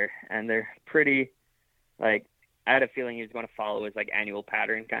previous year. And they're pretty, I had a feeling he was going to follow his annual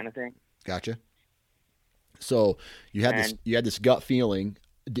pattern kind of thing. Gotcha. So you had this gut feeling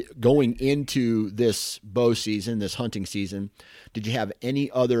going into this bow season, this hunting season. Did you have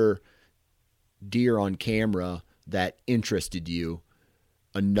any other deer on camera that interested you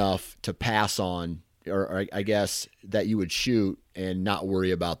enough to pass on, or I guess that you would shoot and not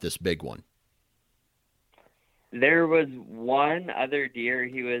worry about this big one? There was one other deer.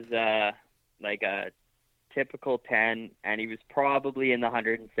 He was a typical 10, and he was probably in the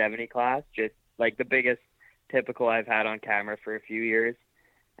 170 class, just the biggest typical I've had on camera for a few years.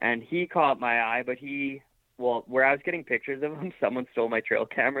 And he caught my eye, but where I was getting pictures of him, someone stole my trail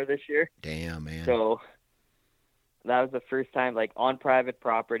camera this year. Damn, man. So that was the first time, on private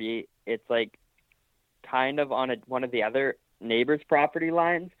property. It's kind of on one of the other neighbor's property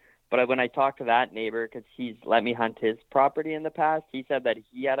lines. But when I talked to that neighbor, because he's let me hunt his property in the past, he said that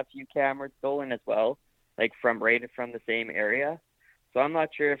he had a few cameras stolen as well, from the same area. So I'm not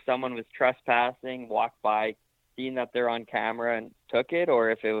sure if someone was trespassing, walked by, seen that they're on camera and took it,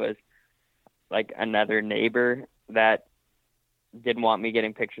 or if it was another neighbor that didn't want me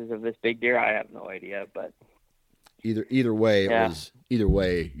getting pictures of this big deer. I have no idea, but either way, either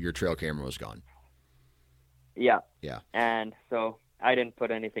way, your trail camera was gone. Yeah. Yeah. And so I didn't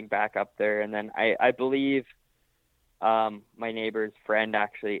put anything back up there. And then I believe my neighbor's friend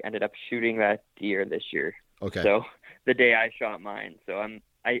actually ended up shooting that deer this year. Okay. So the day I shot mine. So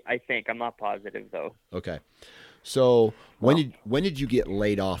I think, I'm not positive though. Okay. So when did you get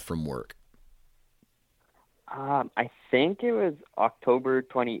laid off from work? I think it was October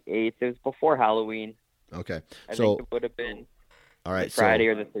 28th. It was before Halloween. Okay. I think it would have been all right, the Friday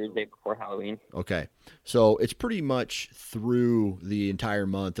or the Thursday before Halloween. Okay. So it's pretty much through the entire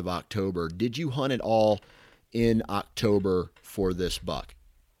month of October. Did you hunt at all in October for this buck?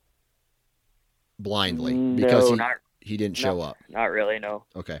 Blindly? Because he didn't show up. Not really, no.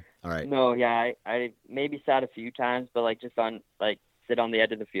 Okay. All right. No, yeah, I maybe sat a few times, but just on sit on the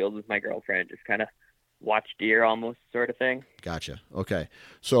edge of the field with my girlfriend, just kind of watch deer almost sort of thing. Gotcha. Okay.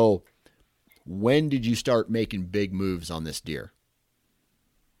 So when did you start making big moves on this deer?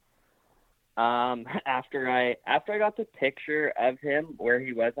 After I got the picture of him where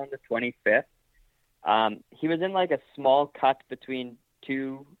he was on the 25th, he was in a small cut between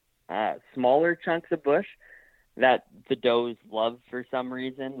two smaller chunks of bush that the does love for some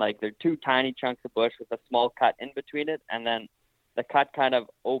reason. They're two tiny chunks of bush with a small cut in between it, and then the cut kind of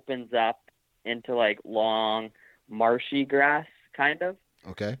opens up into long marshy grass kind of.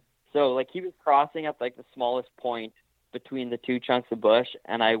 Okay. So he was crossing up the smallest point between the two chunks of bush,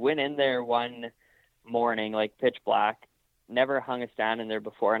 and I went in there one morning pitch black, never hung a stand in there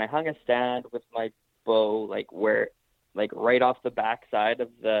before, and I hung a stand with my bow where right off the backside of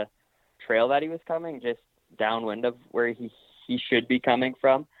the trail that he was coming, just downwind of where he should be coming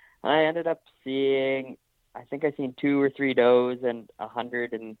from. And I ended up seeing, I think I seen 2 or 3 does and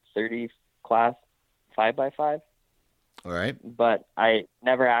 130 class 5x5. All right. But I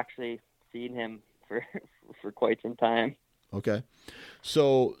never actually seen him for quite some time. Okay.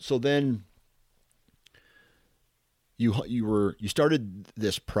 So then you started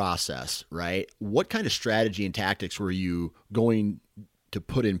this process, right? What kind of strategy and tactics were you going to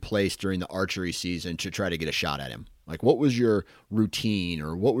put in place during the archery season to try to get a shot at him? What was your routine,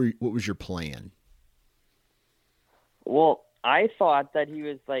 or what was your plan? Well, I thought that he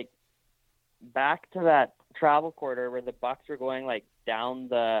was back to that travel corridor where the bucks were going down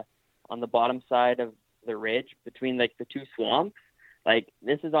on the bottom side of the ridge between the two swamps.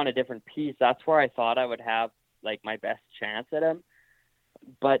 This is on a different piece. That's where I thought I would have my best chance at him.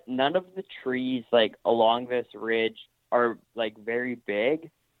 But none of the trees along this ridge are very big.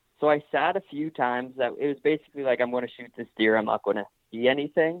 So I sat a few times that it was basically I'm going to shoot this deer. I'm not going to see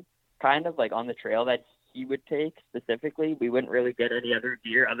anything, kind of on the trail that he would take specifically. We wouldn't really get any other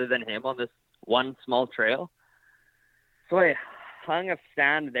deer other than him on this one small trail. So I hung a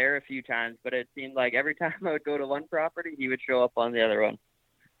stand there a few times, but it seemed every time I would go to one property, he would show up on the other one.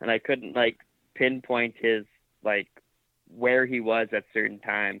 And I couldn't pinpoint his where he was at certain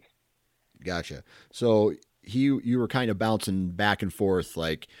times. Gotcha. So you were kind of bouncing back and forth,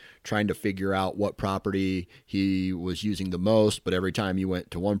 like trying to figure out what property he was using the most, but every time you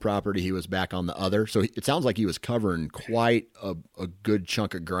went to one property, he was back on the other. So it sounds like he was covering quite a good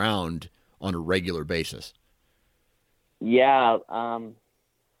chunk of ground on a regular basis. Yeah.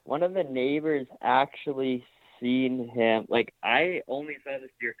 One of the neighbors actually seen him. Like, I only saw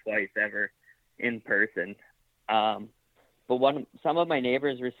this deer twice ever in person. But some of my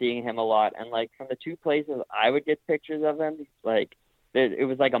neighbors were seeing him a lot, and like from the two places I would get pictures of him, like it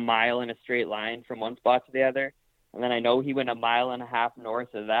was like a mile in a straight line from one spot to the other. And then I know he went a mile and a half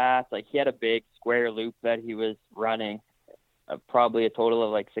north of that. Like, he had a big square loop that he was running, probably a total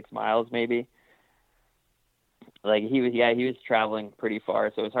of like 6 miles maybe. Like, he was traveling pretty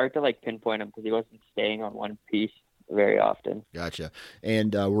far, so it was hard to like pinpoint him because he wasn't staying on one piece very often. Gotcha.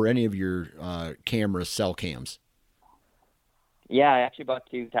 And were any of your cameras cell cams? Yeah, I actually bought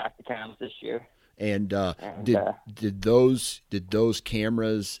 2 Tacticams this year. And did those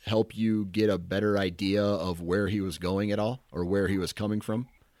cameras help you get a better idea of where he was going at all, or where he was coming from?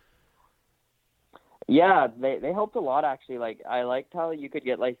 Yeah, they helped a lot actually. Like, I liked how you could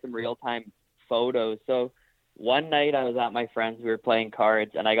get like some real time photos. So one night I was at my friend's, we were playing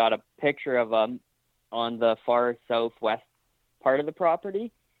cards, and I got a picture of him on the far southwest part of the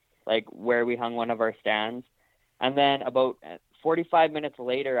property, like where we hung one of our stands. And then about 45 minutes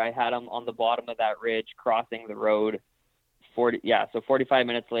later, I had him on the bottom of that ridge crossing the road. 45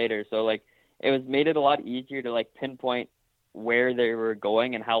 minutes later. So like, it made it a lot easier to like pinpoint where they were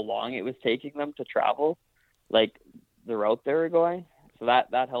going and how long it was taking them to travel, like the route they were going. So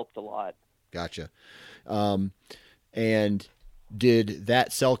that helped a lot. Gotcha. And did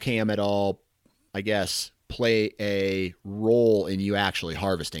that cell cam at all, I guess, play a role in you actually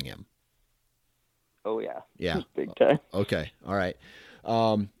harvesting him? Oh yeah. Yeah. Big time. Okay. All right.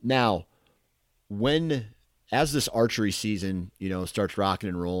 Now, as this archery season, starts rocking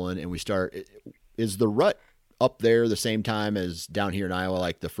and rolling, and is the rut up there the same time as down here in Iowa,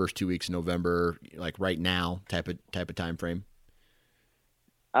 like the first 2 weeks of November, like right now type of time frame?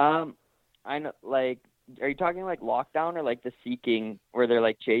 I know, like, are you talking like lockdown or like the seeking where they're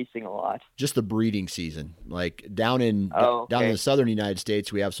like chasing a lot? Just the breeding season. Like down in the southern United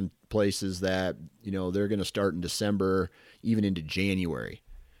States, we have some places that, they're going to start in December, even into January.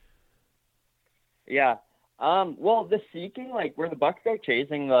 Yeah. Well, the seeking, like where the bucks are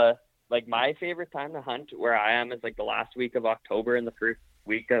chasing, my favorite time to hunt where I am is like the last week of October and the first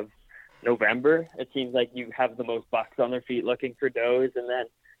week of November. It seems like you have the most bucks on their feet looking for does. And then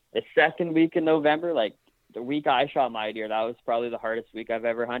the second week in November, like the week I shot my deer, that was probably the hardest week I've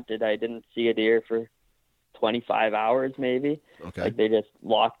ever hunted. I didn't see a deer for 25 hours maybe. Okay. Like, they just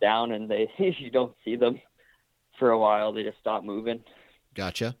lock down and you don't see them for a while. They just stop moving.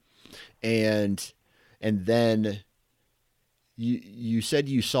 Gotcha. And then you said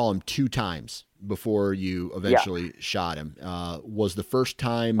you saw him 2 times before you eventually shot him. Was the first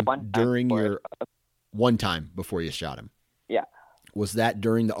time one time before you shot him? Yeah. Was that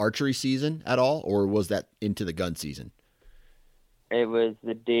during the archery season at all, or was that into the gun season? It was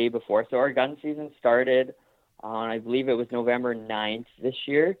the day before. So our gun season started on, I believe it was November 9th this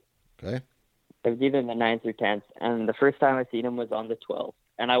year. Okay. It was either the 9th or 10th. And the first time I seen him was on the 12th.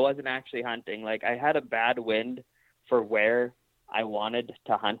 And I wasn't actually hunting. Like, I had a bad wind for where I wanted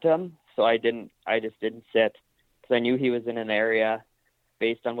to hunt him. So I just didn't sit, because I knew he was in an area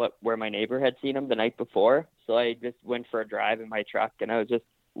based on where my neighbor had seen him the night before. So I just went for a drive in my truck, and I was just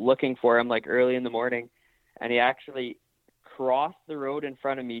looking for him like early in the morning. And he actually crossed the road in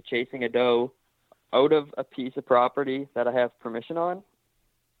front of me chasing a doe out of a piece of property that I have permission on,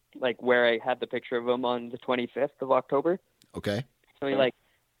 like where I had the picture of him on the 25th of October. Okay. So he like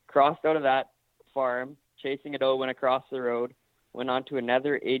crossed out of that farm, chasing a doe, went across the road, went on to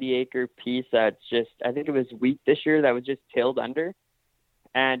another 80-acre piece that's just, I think it was wheat this year, that was just tilled under,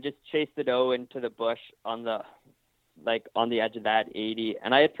 and just chased the doe into the bush on the edge of that 80.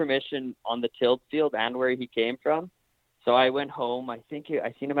 And I had permission on the tilled field and where he came from. So I went home. I seen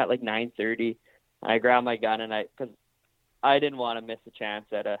him at like 9:30. I grabbed my gun, and because I didn't want to miss a chance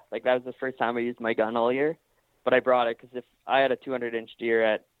at that was the first time I used my gun all year, but I brought it because if I had a 200-inch deer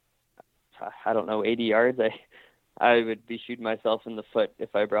at, 80 yards, I would be shooting myself in the foot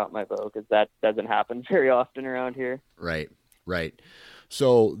if I brought my bow, because that doesn't happen very often around here. Right.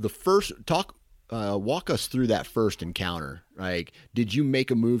 So the first walk us through that first encounter. Like, did you make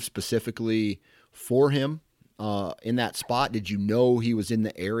a move specifically for him in that spot? Did you know he was in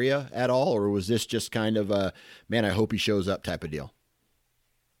the area at all, or was this just kind of a, man, I hope he shows up type of deal?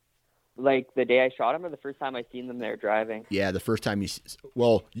 Like the day I shot him, or the first time I seen them there driving? Yeah, the first time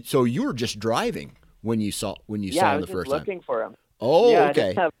so you were just driving when you saw him the first time. Yeah, I was just looking for him. Oh, yeah,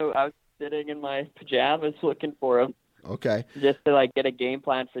 okay. I was sitting in my pajamas looking for him. Okay. Just to like get a game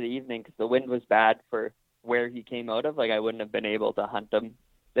plan for the evening, because the wind was bad for where he came out of. Like I wouldn't have been able to hunt him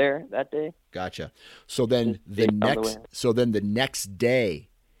there that day. Gotcha. So then the next day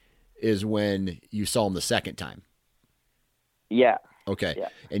is when you saw him the second time. Yeah. Okay. Yeah.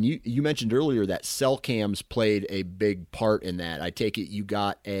 And you mentioned earlier that cell cams played a big part in that. I take it you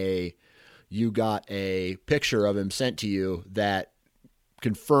got a picture of him sent to you that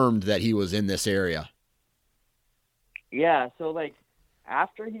confirmed that he was in this area. Yeah, so like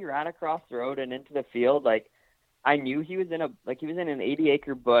after he ran across the road and into the field, like I knew he was in an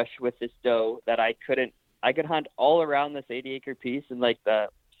 80-acre bush with this doe that I could hunt all around this 80-acre piece in like the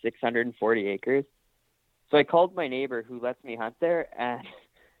 640 acres. So I called my neighbor who lets me hunt there, and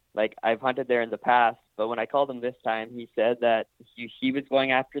like I've hunted there in the past, but when I called him this time, he said that he was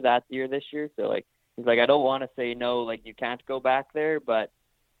going after that deer this year. So like he's like, I don't want to say no, like you can't go back there, but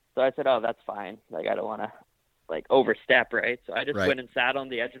so I said, oh, that's fine. Like I don't want to like overstep, right? So I just went and sat on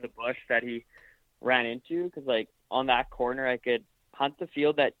the edge of the bush that he ran into, because like on that corner I could hunt the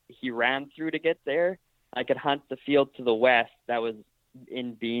field that he ran through to get there. I could hunt the field to the west that was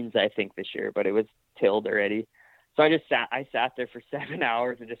in beans, I think, this year, but it was tilled already. So I sat there for 7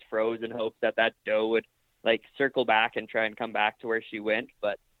 hours and just froze in hopes that doe would like circle back and try and come back to where she went.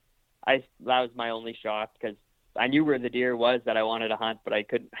 But that was my only shot, because I knew where the deer was that I wanted to hunt, but I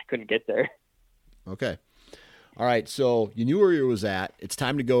couldn't get there. Okay. All right, so you knew where he was at. It's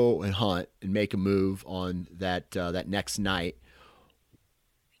time to go and hunt and make a move on that next night.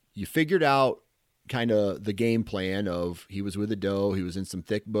 You figured out kind of the game plan of he was with a doe, he was in some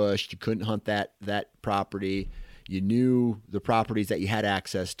thick bush, you couldn't hunt that property. You knew the properties that you had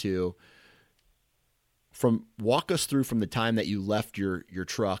access to. Walk us through from the time that you left your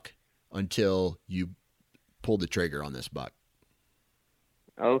truck until you pulled the trigger on this buck.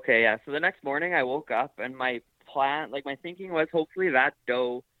 Okay, yeah. So the next morning I woke up and my thinking was hopefully that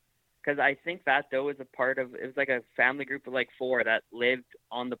doe, because I think that doe was it was like a family group of like 4 that lived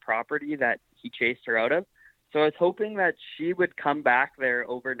on the property that he chased her out of. So I was hoping that she would come back there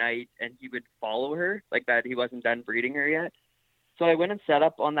overnight and he would follow her, like that he wasn't done breeding her yet. So I went and set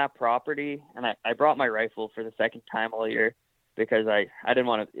up on that property, and I brought my rifle for the second time all year, because I didn't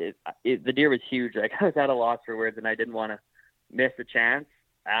want to, the deer was huge. Like I was at a loss for words, and I didn't want to miss a chance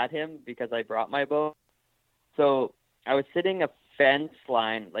at him because I brought my bow. So I was sitting a fence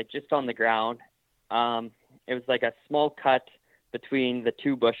line, like just on the ground. It was like a small cut between the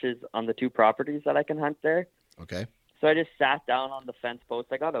 2 bushes on the 2 properties that I can hunt there. Okay. So I just sat down on the fence post.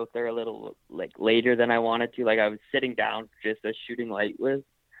 I got out there a little like later than I wanted to. Like I was sitting down just as shooting light was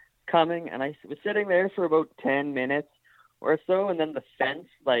coming, and I was sitting there for about 10 minutes or so. And then the fence,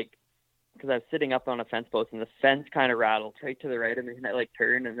 like, because I was sitting up on a fence post, and the fence kind of rattled right to the right of me, and I like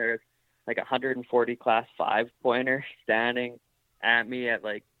turned, and there's like a 140 class 5 pointer standing at me at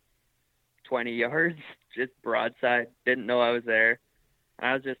like 20 yards, just broadside. Didn't know I was there. And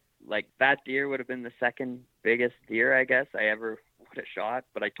I was just like, that deer would have been the second biggest deer I guess I ever would have shot.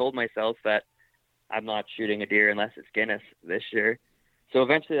 But I told myself that I'm not shooting a deer unless it's Guinness this year. So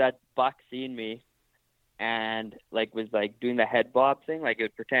eventually that buck seen me and like was like doing the head bob thing, like it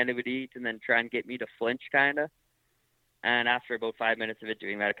would pretend it would eat and then try and get me to flinch kind of. And after about 5 minutes of it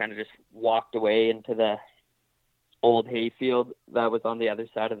doing that, it kind of just walked away into the old hayfield that was on the other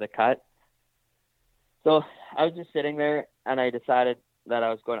side of the cut. So I was just sitting there, and I decided that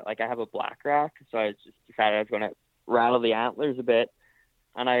I was going to, like, I have a black rack, so I just decided I was going to rattle the antlers a bit,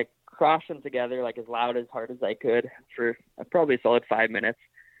 and I crashed them together like as loud, as hard as I could for probably a solid 5 minutes,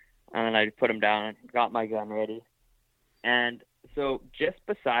 and then I put them down and got my gun ready. And so just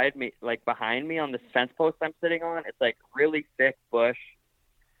beside me, like behind me on this fence post I'm sitting on, it's like really thick bush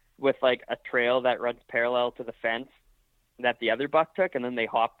with like a trail that runs parallel to the fence that the other buck took, and then they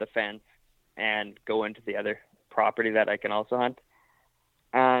hop the fence and go into the other property that I can also hunt.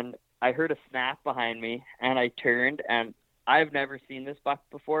 And I heard a snap behind me, and I turned, and I've never seen this buck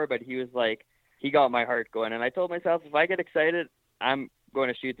before, but he was like, he got my heart going. And I told myself, if I get excited, I'm going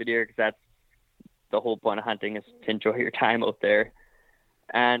to shoot the deer, because that's the whole point of hunting, is to enjoy your time out there.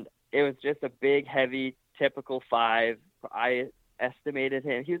 And it was just a big, heavy, typical 5. I estimated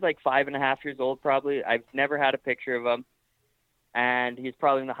him. He was like 5.5 years old, probably. I've never had a picture of him. And he's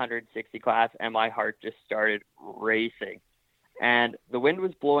probably in the 160 class, and my heart just started racing. And the wind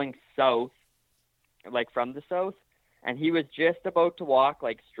was blowing south, like from the south, and he was just about to walk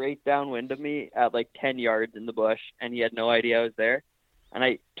like straight downwind of me at like 10 yards in the bush, and he had no idea I was there. And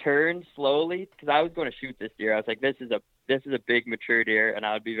I turned slowly because I was going to shoot this deer. I was like, this is a big mature deer, and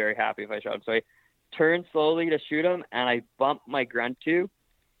I would be very happy if I shot him. So I turned slowly to shoot him, and I bumped my grunt tube,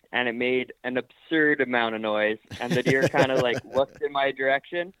 and it made an absurd amount of noise. And the deer kind of like looked in my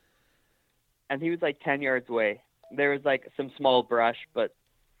direction, and he was like 10 yards away. There was like some small brush, but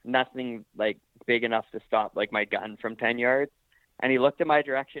nothing like big enough to stop like my gun from 10 yards. And he looked in my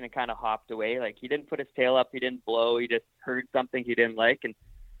direction and kind of hopped away. Like, he didn't put his tail up. He didn't blow. He just heard something he didn't like and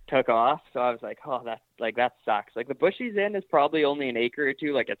took off. So I was like, oh, that sucks. Like, the bush he's in is probably only an acre or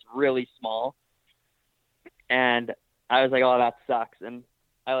two. Like, it's really small. And I was like, oh, that sucks. And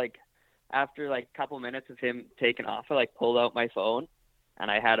I like, after like a couple minutes of him taking off, I like pulled out my phone,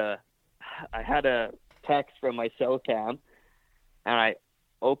 and I had a text from my cell cam, and I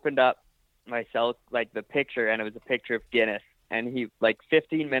opened up my cell, like the picture, and it was a picture of Guinness. And he, like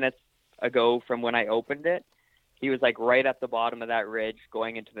 15 minutes ago from when I opened it, he was like right at the bottom of that ridge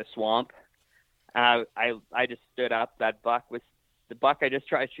going into the swamp. I just stood up. The buck I just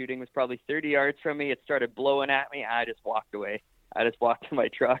tried shooting was probably 30 yards from me. It started blowing at me. I just walked away. I just walked to my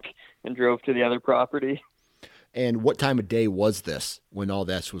truck and drove to the other property. And what time of day was this when all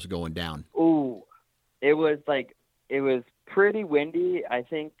this was going down? Ooh, it was pretty windy. I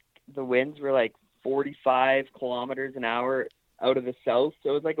think the winds were like 45 kilometers an hour out of the south. So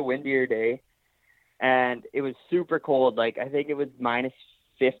it was like a windier day, and it was super cold. Like, I think it was minus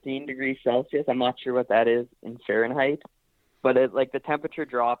 15 degrees Celsius. I'm not sure what that is in Fahrenheit, but the temperature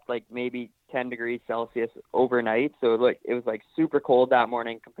dropped like maybe 10 degrees Celsius overnight. So it was like super cold that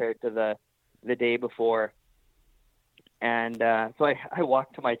morning compared to the day before. And so I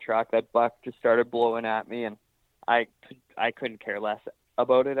walked to my truck. That buck just started blowing at me, and I couldn't care less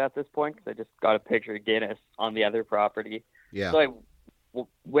about it at this point because I just got a picture of Guinness on the other property. Yeah. So I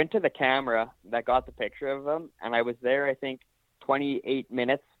went to the camera that got the picture of him, and I was there, I think, 28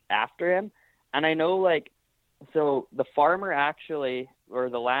 minutes after him. And I know, like, so the farmer actually, or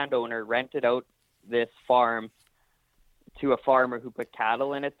the landowner, rented out this farm to a farmer who put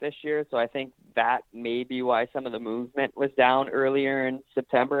cattle in it this year. So I think that may be why some of the movement was down earlier in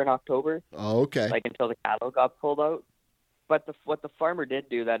September and October. Oh, okay. Like, until the cattle got pulled out. But what the farmer did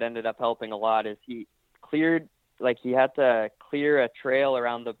do that ended up helping a lot is he had to clear a trail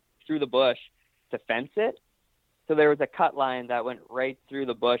through the bush to fence it. So there was a cut line that went right through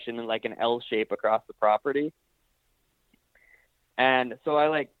the bush and then like an L shape across the property. And so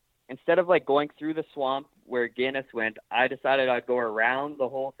instead of like going through the swamp where Guinness went, I decided I'd go around the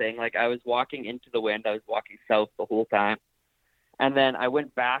whole thing. Like, I was walking into the wind. I was walking south the whole time. And then I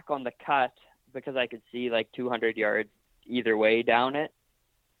went back on the cut because I could see like 200 yards either way down it.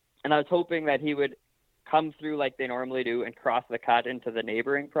 And I was hoping that he would come through like they normally do and cross the cut into the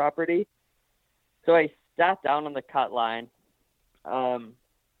neighboring property. So I sat down on the cut line. I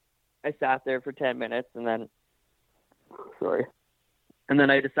sat there for 10 minutes and then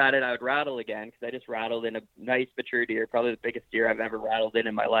I decided I would rattle again because I just rattled in a nice mature deer, probably the biggest deer I've ever rattled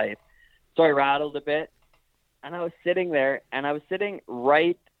in my life. So I rattled a bit, and I was sitting there, and I was sitting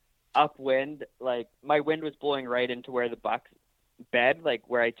right upwind. Like, my wind was blowing right into where the buck's bed, like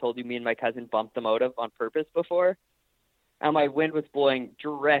where I told you me and my cousin bumped them out of on purpose before. And my wind was blowing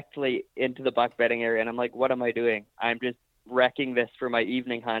directly into the buck bedding area. And I'm like, what am I doing? I'm just wrecking this for my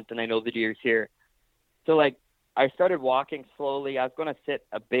evening hunt, and I know the deer's here. So like, I started walking slowly. I was going to sit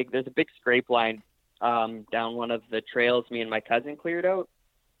there's a big scrape line down one of the trails me and my cousin cleared out.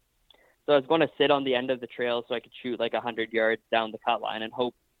 So I was going to sit on the end of the trail so I could shoot like 100 yards down the cut line and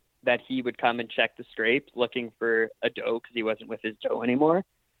hope that he would come and check the scrapes looking for a doe because he wasn't with his doe anymore.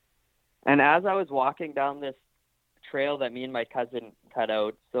 And as I was walking down this trail that me and my cousin cut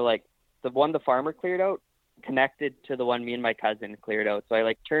out, so like the one the farmer cleared out connected to the one me and my cousin cleared out. So I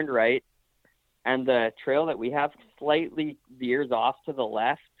like turned right, and the trail that we have slightly veers off to the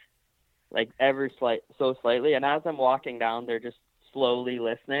left, like so slightly. And as I'm walking down there, just slowly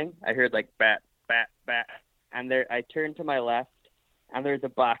listening, I heard like bat, bat, bat. And I turned to my left, and there's a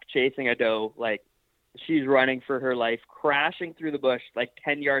buck chasing a doe. Like, she's running for her life, crashing through the bush, like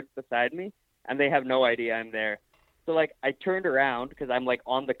 10 yards beside me, and they have no idea I'm there. So like, I turned around because I'm like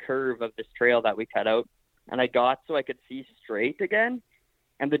on the curve of this trail that we cut out, and I got so I could see straight again.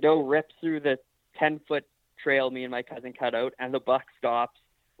 And the doe rips through the 10-foot trail me and my cousin cut out, and the buck stops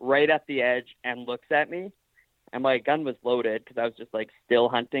right at the edge and looks at me. And my gun was loaded because I was just like still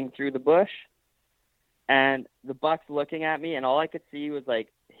hunting through the bush. And the buck's looking at me, and all I could see was like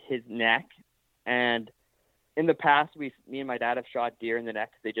his neck. And in the past, me and my dad have shot deer in the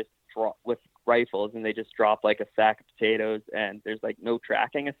neck. They just drop with rifles, and they just drop like a sack of potatoes, and there's like no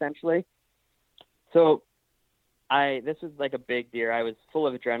tracking essentially. So this was like a big deer. I was full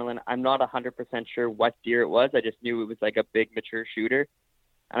of adrenaline. I'm not 100% sure what deer it was. I just knew it was like a big mature shooter.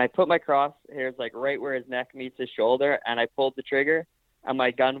 And I put my crosshairs like right where his neck meets his shoulder, and I pulled the trigger, and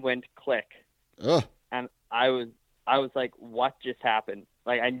my gun went click. Ugh. And I was like, what just happened?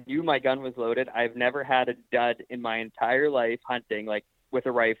 Like, I knew my gun was loaded. I've never had a dud in my entire life hunting, like with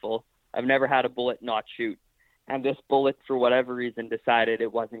a rifle. I've never had a bullet not shoot. And this bullet, for whatever reason, decided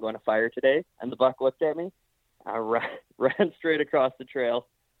it wasn't going to fire today. And the buck looked at me. I ran straight across the trail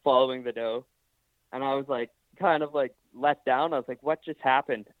following the doe. And I was like, kind of like let down. I was like, what just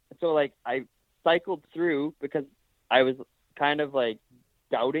happened? So like I cycled through because I was kind of like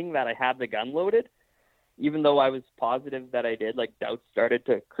doubting that I had the gun loaded, even though I was positive that I did. Like doubts started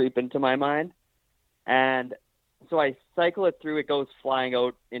to creep into my mind. And so I cycle it through, it goes flying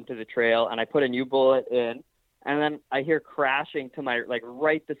out into the trail, and I put a new bullet in, and then I hear crashing to my, like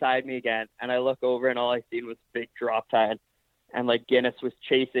right beside me again. And I look over, and all I seen was big drop tine, and like Guinness was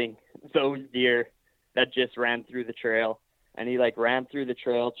chasing those deer that just ran through the trail. And he like ran through the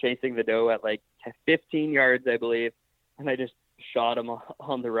trail chasing the doe at like 15 yards, I believe. And I just shot him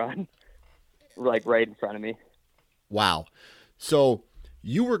on the run, like right in front of me. Wow. So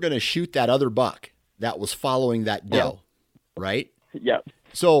you were going to shoot that other buck that was following that doe, right? Yep.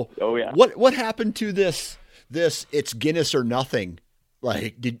 So oh yeah. What happened to this it's Guinness or nothing?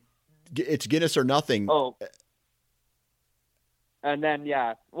 Like it's Guinness or nothing. Oh. And then,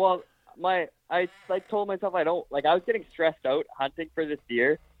 yeah, well, I like told myself I was getting stressed out hunting for this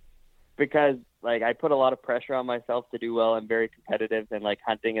deer because like I put a lot of pressure on myself to do well. I'm very competitive, and like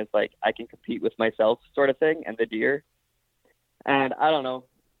hunting is like I can compete with myself sort of thing, and the deer. And I don't know,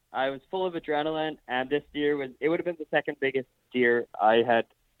 I was full of adrenaline, and this deer would have been the second biggest deer I had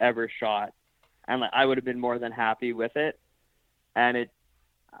ever shot, and like I would have been more than happy with it. And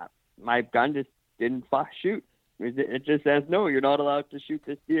my gun just didn't shoot. It just says, no, you're not allowed to shoot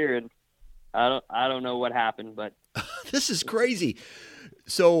this deer. And I don't know what happened, but this is crazy.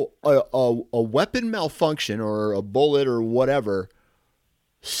 So a weapon malfunction or a bullet or whatever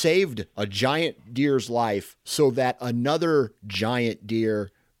saved a giant deer's life so that another giant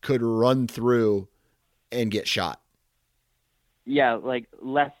deer could run through and get shot. Yeah, like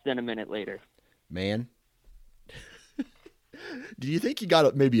less than a minute later. Man. Do you think you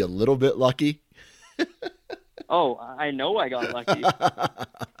got maybe a little bit lucky? Oh, I know I got lucky.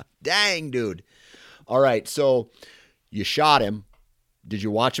 Dang, dude. All right, so you shot him. Did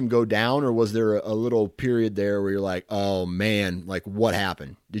you watch him go down, or was there a little period there where you're like, oh, man, like what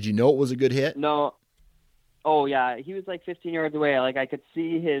happened? Did you know it was a good hit? No. Oh, yeah. He was like 15 yards away. Like I could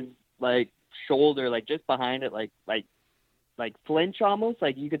see his like shoulder, like just behind it, like flinch almost.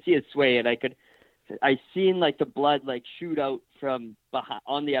 Like you could see it sway, and I seen like the blood like shoot out from behind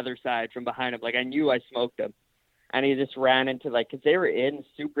on the other side from behind him. Like I knew I smoked him. And he just ran into because they were in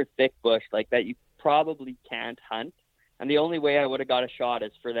super thick bush like that you probably can't hunt. And the only way I would have got a shot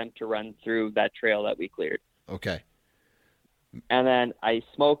is for them to run through that trail that we cleared. Okay. And then I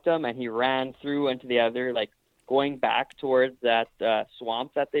smoked him, and he ran through into the other, like going back towards that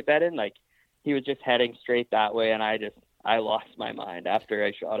swamp that they bed in. Like he was just heading straight that way. And I lost my mind after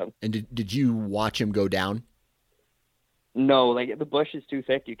I shot him. And did you watch him go down? No, like the bush is too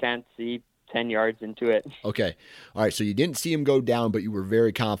thick. You can't see 10 yards into it. Okay. All right. So you didn't see him go down, but you were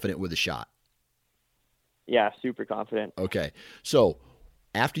very confident with the shot. Yeah, super confident. Okay. So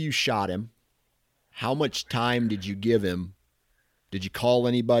after you shot him, how much time did you give him? Did you call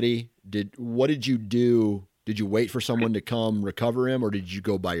anybody? What did you do? Did you wait for someone to come recover him, or did you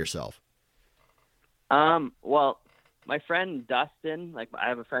go by yourself? Well, my friend Dustin, like I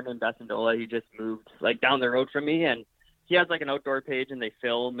have a friend named Dustin Dola. He just moved like down the road from me, and he has like an outdoor page, and they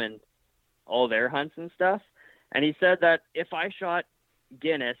film and all their hunts and stuff. And he said that if I shot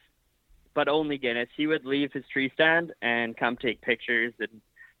Guinness, but only Guinness, he would leave his tree stand and come take pictures and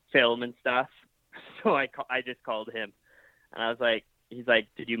film and stuff. So I just called him, and I was like, he's like,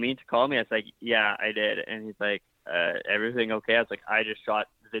 did you mean to call me? I was like, yeah, I did. And he's like, everything okay? I was like, I just shot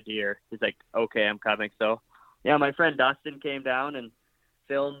the deer. He's like, okay, I'm coming. So yeah, my friend Dustin came down and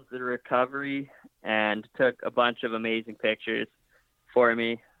filmed the recovery and took a bunch of amazing pictures for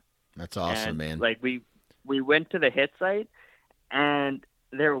me. That's awesome, man. Like we went to the hit site, and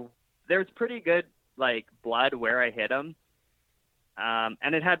there's pretty good like blood where I hit him,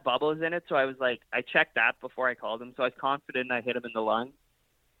 and it had bubbles in it. So I was like, I checked that before I called him, so I was confident I hit him in the lung.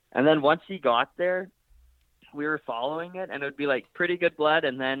 And then once he got there, we were following it, and it would be like pretty good blood,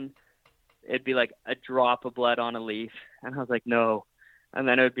 and then it'd be like a drop of blood on a leaf, and I was like, no. And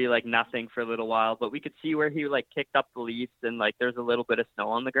then it would be like nothing for a little while, but we could see where he like kicked up the leaves, and like there's a little bit of snow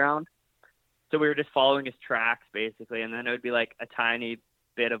on the ground. So we were just following his tracks basically, and then it would be like a tiny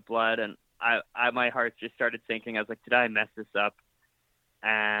bit of blood, and my heart just started sinking. I was like, did I mess this up?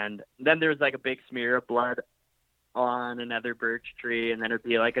 And then there was like a big smear of blood on another birch tree, and then it'd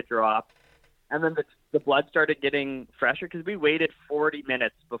be like a drop. And then the blood started getting fresher because we waited 40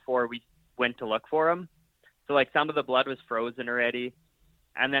 minutes before we went to look for him. So like some of the blood was frozen already.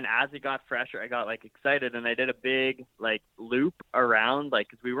 And then as it got fresher, I got like excited, and I did a big like loop around, like,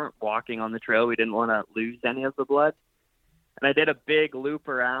 because we weren't walking on the trail. We didn't want to lose any of the blood. And I did a big loop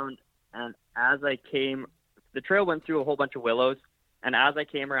around, and as I came, the trail went through a whole bunch of willows. And as I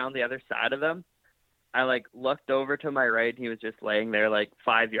came around the other side of them, I like looked over to my right, and he was just laying there like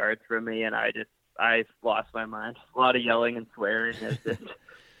 5 yards from me. And I lost my mind. A lot of yelling and swearing.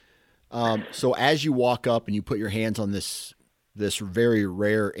 So as you walk up and you put your hands on this very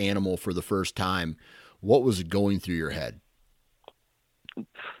rare animal for the first time, what was going through your head?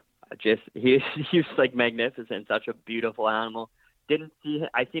 He was like magnificent, such a beautiful animal.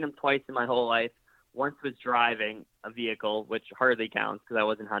 I seen him twice in my whole life. Once was driving a vehicle, which hardly counts because I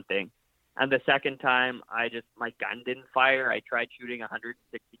wasn't hunting. And the second time, my gun didn't fire. I tried shooting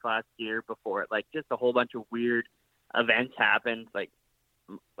 160 class deer before it. Like, just a whole bunch of weird events happened. Like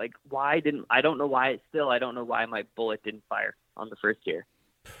I don't know why my bullet didn't fire on the first deer.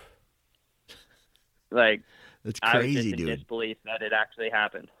 Like, that's crazy, I was just in dude. disbelief that it actually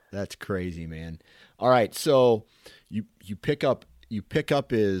happened. That's crazy, man. All right, so you pick up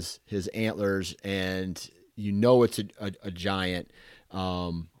his antlers, and you know it's a giant.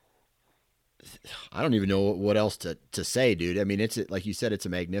 I don't even know what else to say, dude. I mean, it's like you said, it's a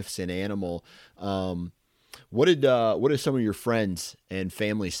magnificent animal. What did some of your friends and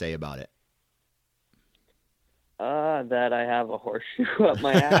family say about it? That I have a horseshoe up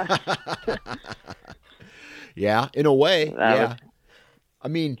my ass. Yeah, in a way. I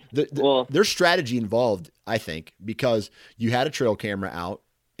mean, there's strategy involved, I think, because you had a trail camera out,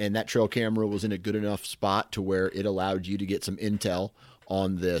 and that trail camera was in a good enough spot to where it allowed you to get some intel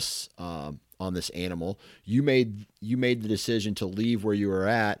on this animal. You made the decision to leave where you were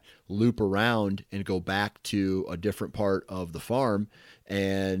at, loop around, and go back to a different part of the farm.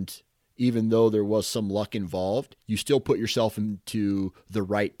 And even though there was some luck involved, you still put yourself into the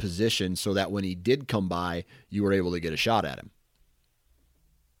right position so that when he did come by, you were able to get a shot at him.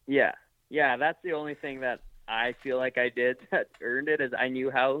 Yeah, that's the only thing that I feel like I did that earned it, is I knew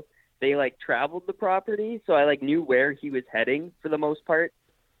how they like traveled the property, so I like knew where he was heading for the most part.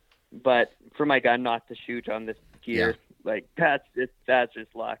 But for my gun not to shoot on this deer, like that's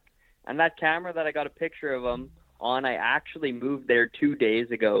just luck. And that camera that I got a picture of him on, I actually moved there 2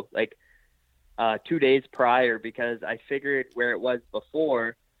 days ago, like 2 days prior, because I figured where it was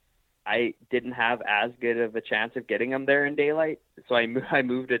before, I didn't have as good of a chance of getting him there in daylight. So I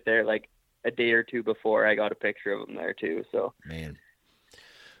moved it there like a day or two before I got a picture of him there too. So, man,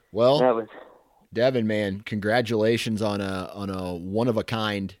 well, Devin, man, congratulations on a one of a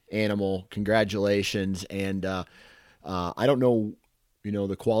kind animal. Congratulations. And, I don't know,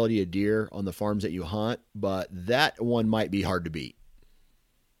 the quality of deer on the farms that you hunt, but that one might be hard to beat.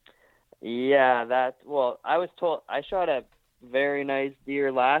 Yeah, I was told I shot a very nice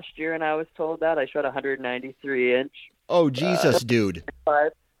deer last year, and I was told that I shot 193 inch. Oh, Jesus, dude.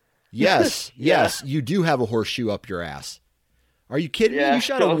 Yes, yes, you do have a horseshoe up your ass. Are you kidding me? You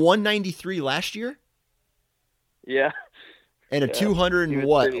shot a 193 last year? Yeah. And a 200 and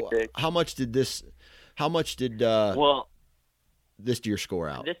what? How much did this deer score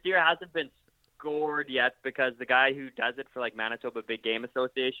out? This deer hasn't been scored yet because the guy who does it for like Manitoba Big Game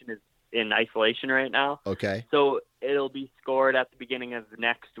Association is in isolation right now. Okay. So it'll be scored at the beginning of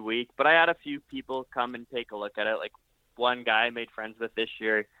next week. But I had a few people come and take a look at it. Like one guy I made friends with this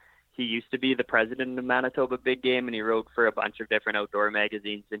year, he used to be the president of Manitoba Big Game, and he wrote for a bunch of different outdoor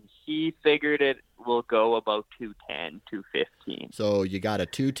magazines, and he figured it will go about 210, 215. So you got a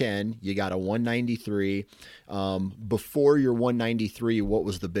 210, you got a 193. Before your 193, what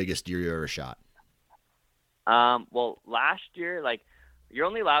was the biggest deer you ever shot? Well, last year, like, you're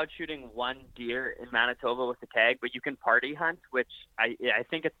only allowed shooting one deer in Manitoba with a tag, but you can party hunt, which I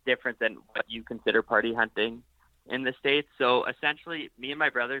think it's different than what you consider party hunting in the States. So essentially, me and my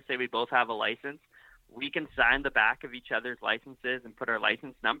brother say we both have a license. We can sign the back of each other's licenses and put our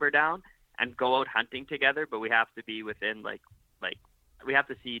license number down and go out hunting together, but we have to be within like we have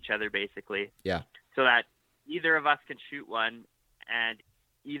to see each other basically. Yeah. So that either of us can shoot one and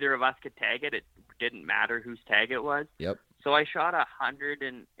either of us could tag it. It didn't matter whose tag it was. Yep. So I shot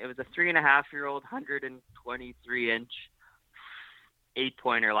it was a 3.5-year-old 123 inch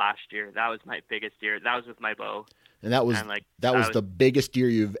 8-pointer last year. That was my biggest deer. That was with my bow. And that was the biggest deer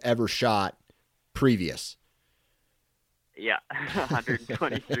you've ever shot previous. Yeah,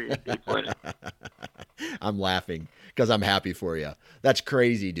 123 at this point. I'm laughing because I'm happy for you. That's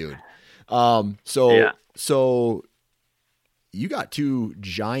crazy, dude. So you got 2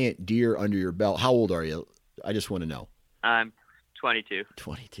 giant deer under your belt. How old are you? I just want to know. I'm 22.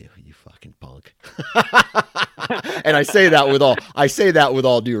 22, you fucking punk. And I say that with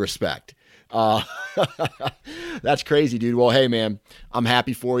all due respect. That's crazy, dude. Well, hey, man, I'm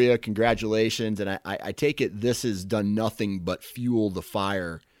happy for you. Congratulations. And I take it this has done nothing but fuel the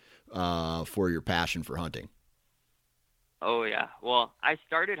fire for your passion for hunting. Oh, yeah. Well, I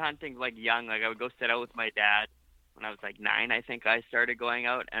started hunting like young. Like I would go set out with my dad when I was like 9. I think I started going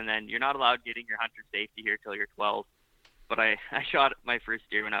out. And then you're not allowed getting your hunter safety here till you're 12. But I shot my first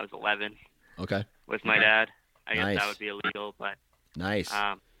deer when I was 11. Okay. With my dad. I Nice. guess that would be illegal, but Nice.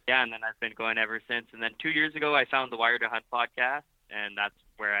 yeah, and then I've been going ever since. And then 2 years ago, I found the Wire to Hunt podcast, and that's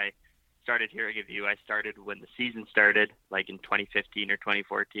where I started hearing of you. I started when the season started, like in 2015 or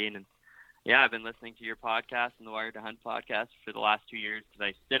 2014, and yeah, I've been listening to your podcast and the Wire to Hunt podcast for the last 2 years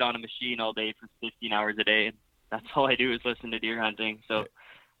because I sit on a machine all day for 15 hours a day, and that's all I do is listen to deer hunting. So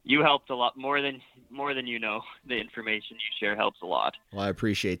you helped a lot more than you know. The information you share helps a lot. Well, I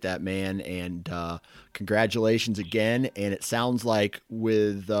appreciate that, man, and congratulations again. And it sounds like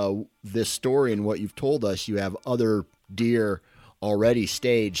with this story and what you've told us, you have other deer already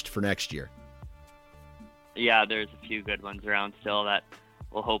staged for next year. Yeah, there's a few good ones around still that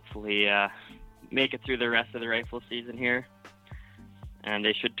will hopefully make it through the rest of the rifle season here, and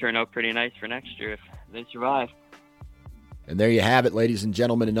they should turn out pretty nice for next year if they survive. And there you have it, ladies and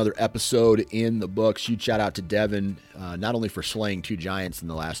gentlemen, another episode in the books. Huge shout out to Devin, not only for slaying 2 giants in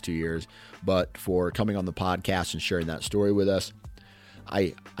the last 2 years, but for coming on the podcast and sharing that story with us.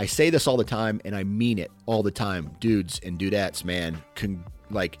 I say this all the time, and I mean it all the time. Dudes and dudettes, man,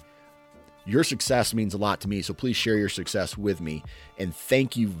 your success means a lot to me, so please share your success with me. And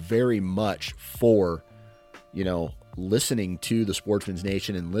thank you very much for, listening to the Sportsman's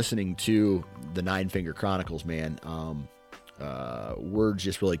Nation and listening to the Nine Finger Chronicles, man. Words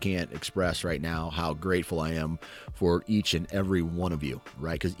just really can't express right now how grateful I am for each and every one of you,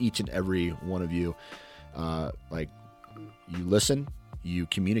 right? Because each and every one of you, you listen, you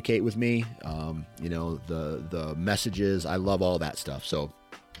communicate with me, the messages, I love all that stuff. So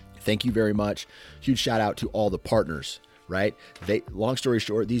thank you very much. Huge shout out to all the partners, right? Long story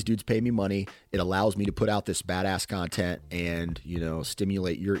short, these dudes pay me money. It allows me to put out this badass content and,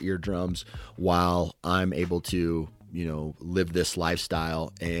 stimulate your eardrums while I'm able to, live this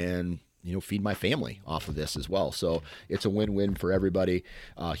lifestyle and, feed my family off of this as well. So it's a win-win for everybody.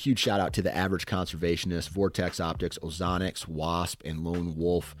 Huge shout out to the Average Conservationist, Vortex Optics, Ozonics, Wasp, and Lone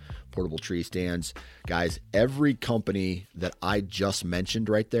Wolf portable tree stands. Guys, every company that I just mentioned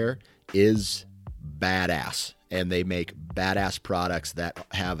right there is badass, and they make badass products that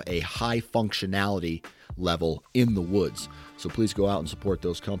have a high functionality level in the woods. So please go out and support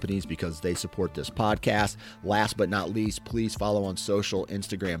those companies because they support this podcast. Last but not least, please follow on social,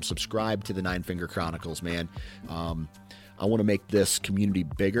 Instagram, subscribe to the Nine Finger Chronicles, man. I want to make this community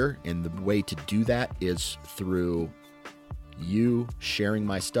bigger, and the way to do that is through you sharing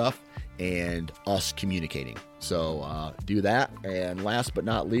my stuff and us communicating. So do that. And last but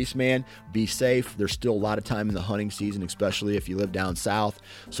not least, man, be safe. There's still a lot of time in the hunting season, especially if you live down south.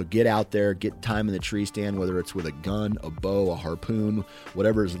 So get out there, get time in the tree stand, whether it's with a gun, a bow, a harpoon,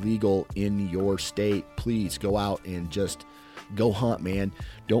 whatever is legal in your state. Please go out and just go hunt, man.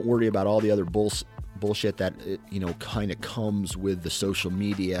 Don't worry about all the other bullshit that kind of comes with the social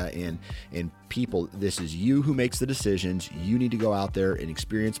media and people. This is you who makes the decisions. You need to go out there and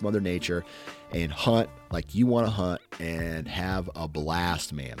experience Mother Nature and hunt like you want to hunt and have a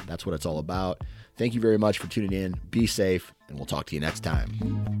blast, man. That's what it's all about. Thank you very much for tuning in. Be safe, and we'll talk to you next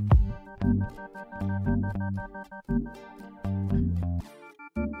time.